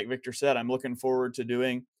 and like Victor said, I'm looking forward to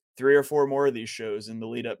doing 3 or 4 more of these shows in the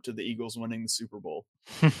lead up to the Eagles winning the Super Bowl.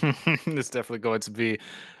 It's definitely going to be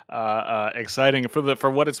exciting.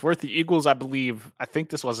 For what it's worth, the Eagles, I think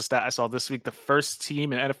this was a stat I saw this week, the first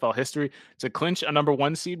team in NFL history to clinch a number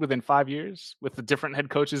 1 seed within 5 years with the different head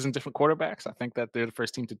coaches and different quarterbacks. I think that they're the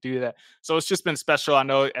first team to do that. So it's just been special. I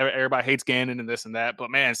know everybody hates Gannon and this and that,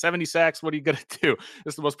 but man, 70 sacks, what are you going to do?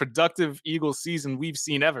 It's the most productive Eagles season we've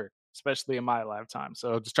seen ever, especially in my lifetime.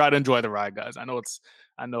 So just try to enjoy the ride, guys. I know it's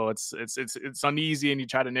uneasy, and you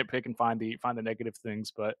try to nitpick and find the negative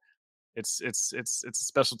things, but it's a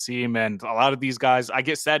special team, and a lot of these guys, I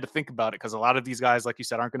get sad to think about it, because a lot of these guys, like you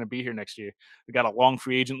said, aren't going to be here next year. We got a long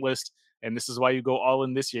free agent list, and this is why you go all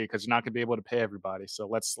in this year, because you're not going to be able to pay everybody. So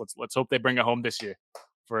let's hope they bring it home this year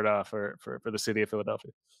for the city of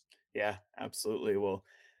Philadelphia. Yeah, absolutely. Well,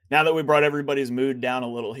 now that we brought everybody's mood down a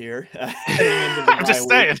little here, I'm just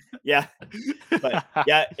saying. Yeah. But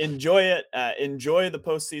yeah, enjoy it. Enjoy the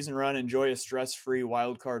postseason run. Enjoy a stress-free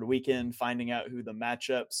wildcard weekend, finding out who the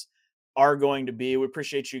matchups are going to be. We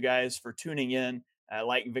appreciate you guys for tuning in.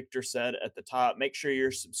 Like Victor said at the top, make sure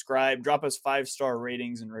you're subscribed. Drop us 5-star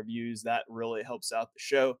ratings and reviews. That really helps out the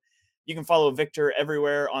show. You can follow Victor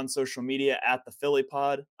everywhere on social media at the Philly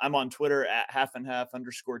Pod. I'm on Twitter at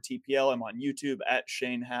 @halfandhalf_TPL. I'm on YouTube at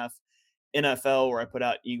Shane Half NFL, where I put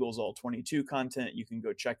out Eagles All 22 content. You can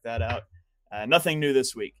go check that out. Nothing new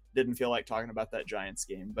this week. Didn't feel like talking about that Giants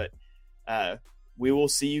game, but we will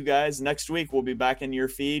see you guys next week. We'll be back in your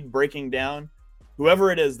feed, breaking down whoever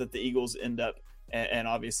it is that the Eagles end up, and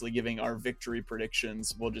obviously giving our victory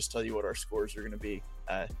predictions. We'll just tell you what our scores are going to be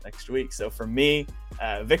next week. So from me,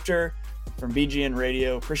 Victor from BGN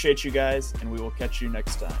Radio, appreciate you guys, and we will catch you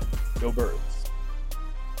next time. Go Birds.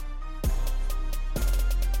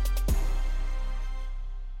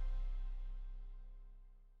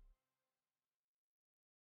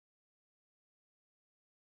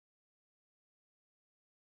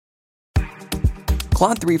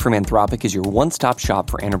 Claude 3 from Anthropic is your one-stop shop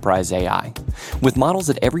for enterprise AI. With models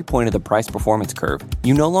at every point of the price-performance curve,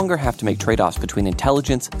 you no longer have to make trade-offs between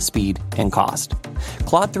intelligence, speed, and cost.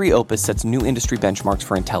 Claude 3 Opus sets new industry benchmarks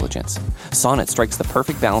for intelligence. Sonnet strikes the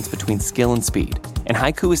perfect balance between skill and speed. And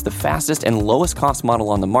Haiku is the fastest and lowest-cost model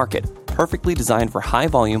on the market, perfectly designed for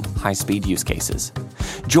high-volume, high-speed use cases.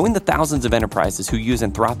 Join the thousands of enterprises who use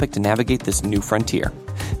Anthropic to navigate this new frontier.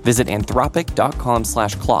 Visit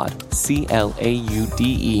anthropic.com/Claude,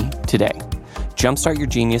 CLAUDE, today. Jumpstart your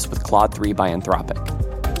genius with Claude 3 by Anthropic.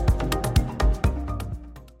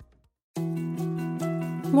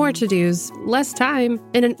 More to-dos, less time,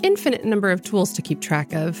 and an infinite number of tools to keep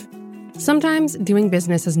track of. Sometimes doing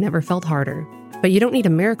business has never felt harder, but you don't need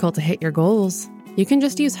a miracle to hit your goals. You can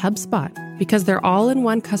just use HubSpot, because their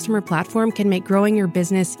all-in-one customer platform can make growing your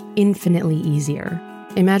business infinitely easier.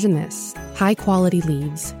 Imagine this: high-quality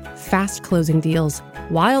leads, fast closing deals,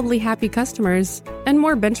 wildly happy customers, and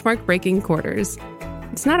more benchmark-breaking quarters.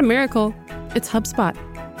 It's not a miracle, it's HubSpot.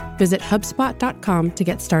 Visit HubSpot.com to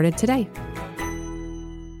get started today.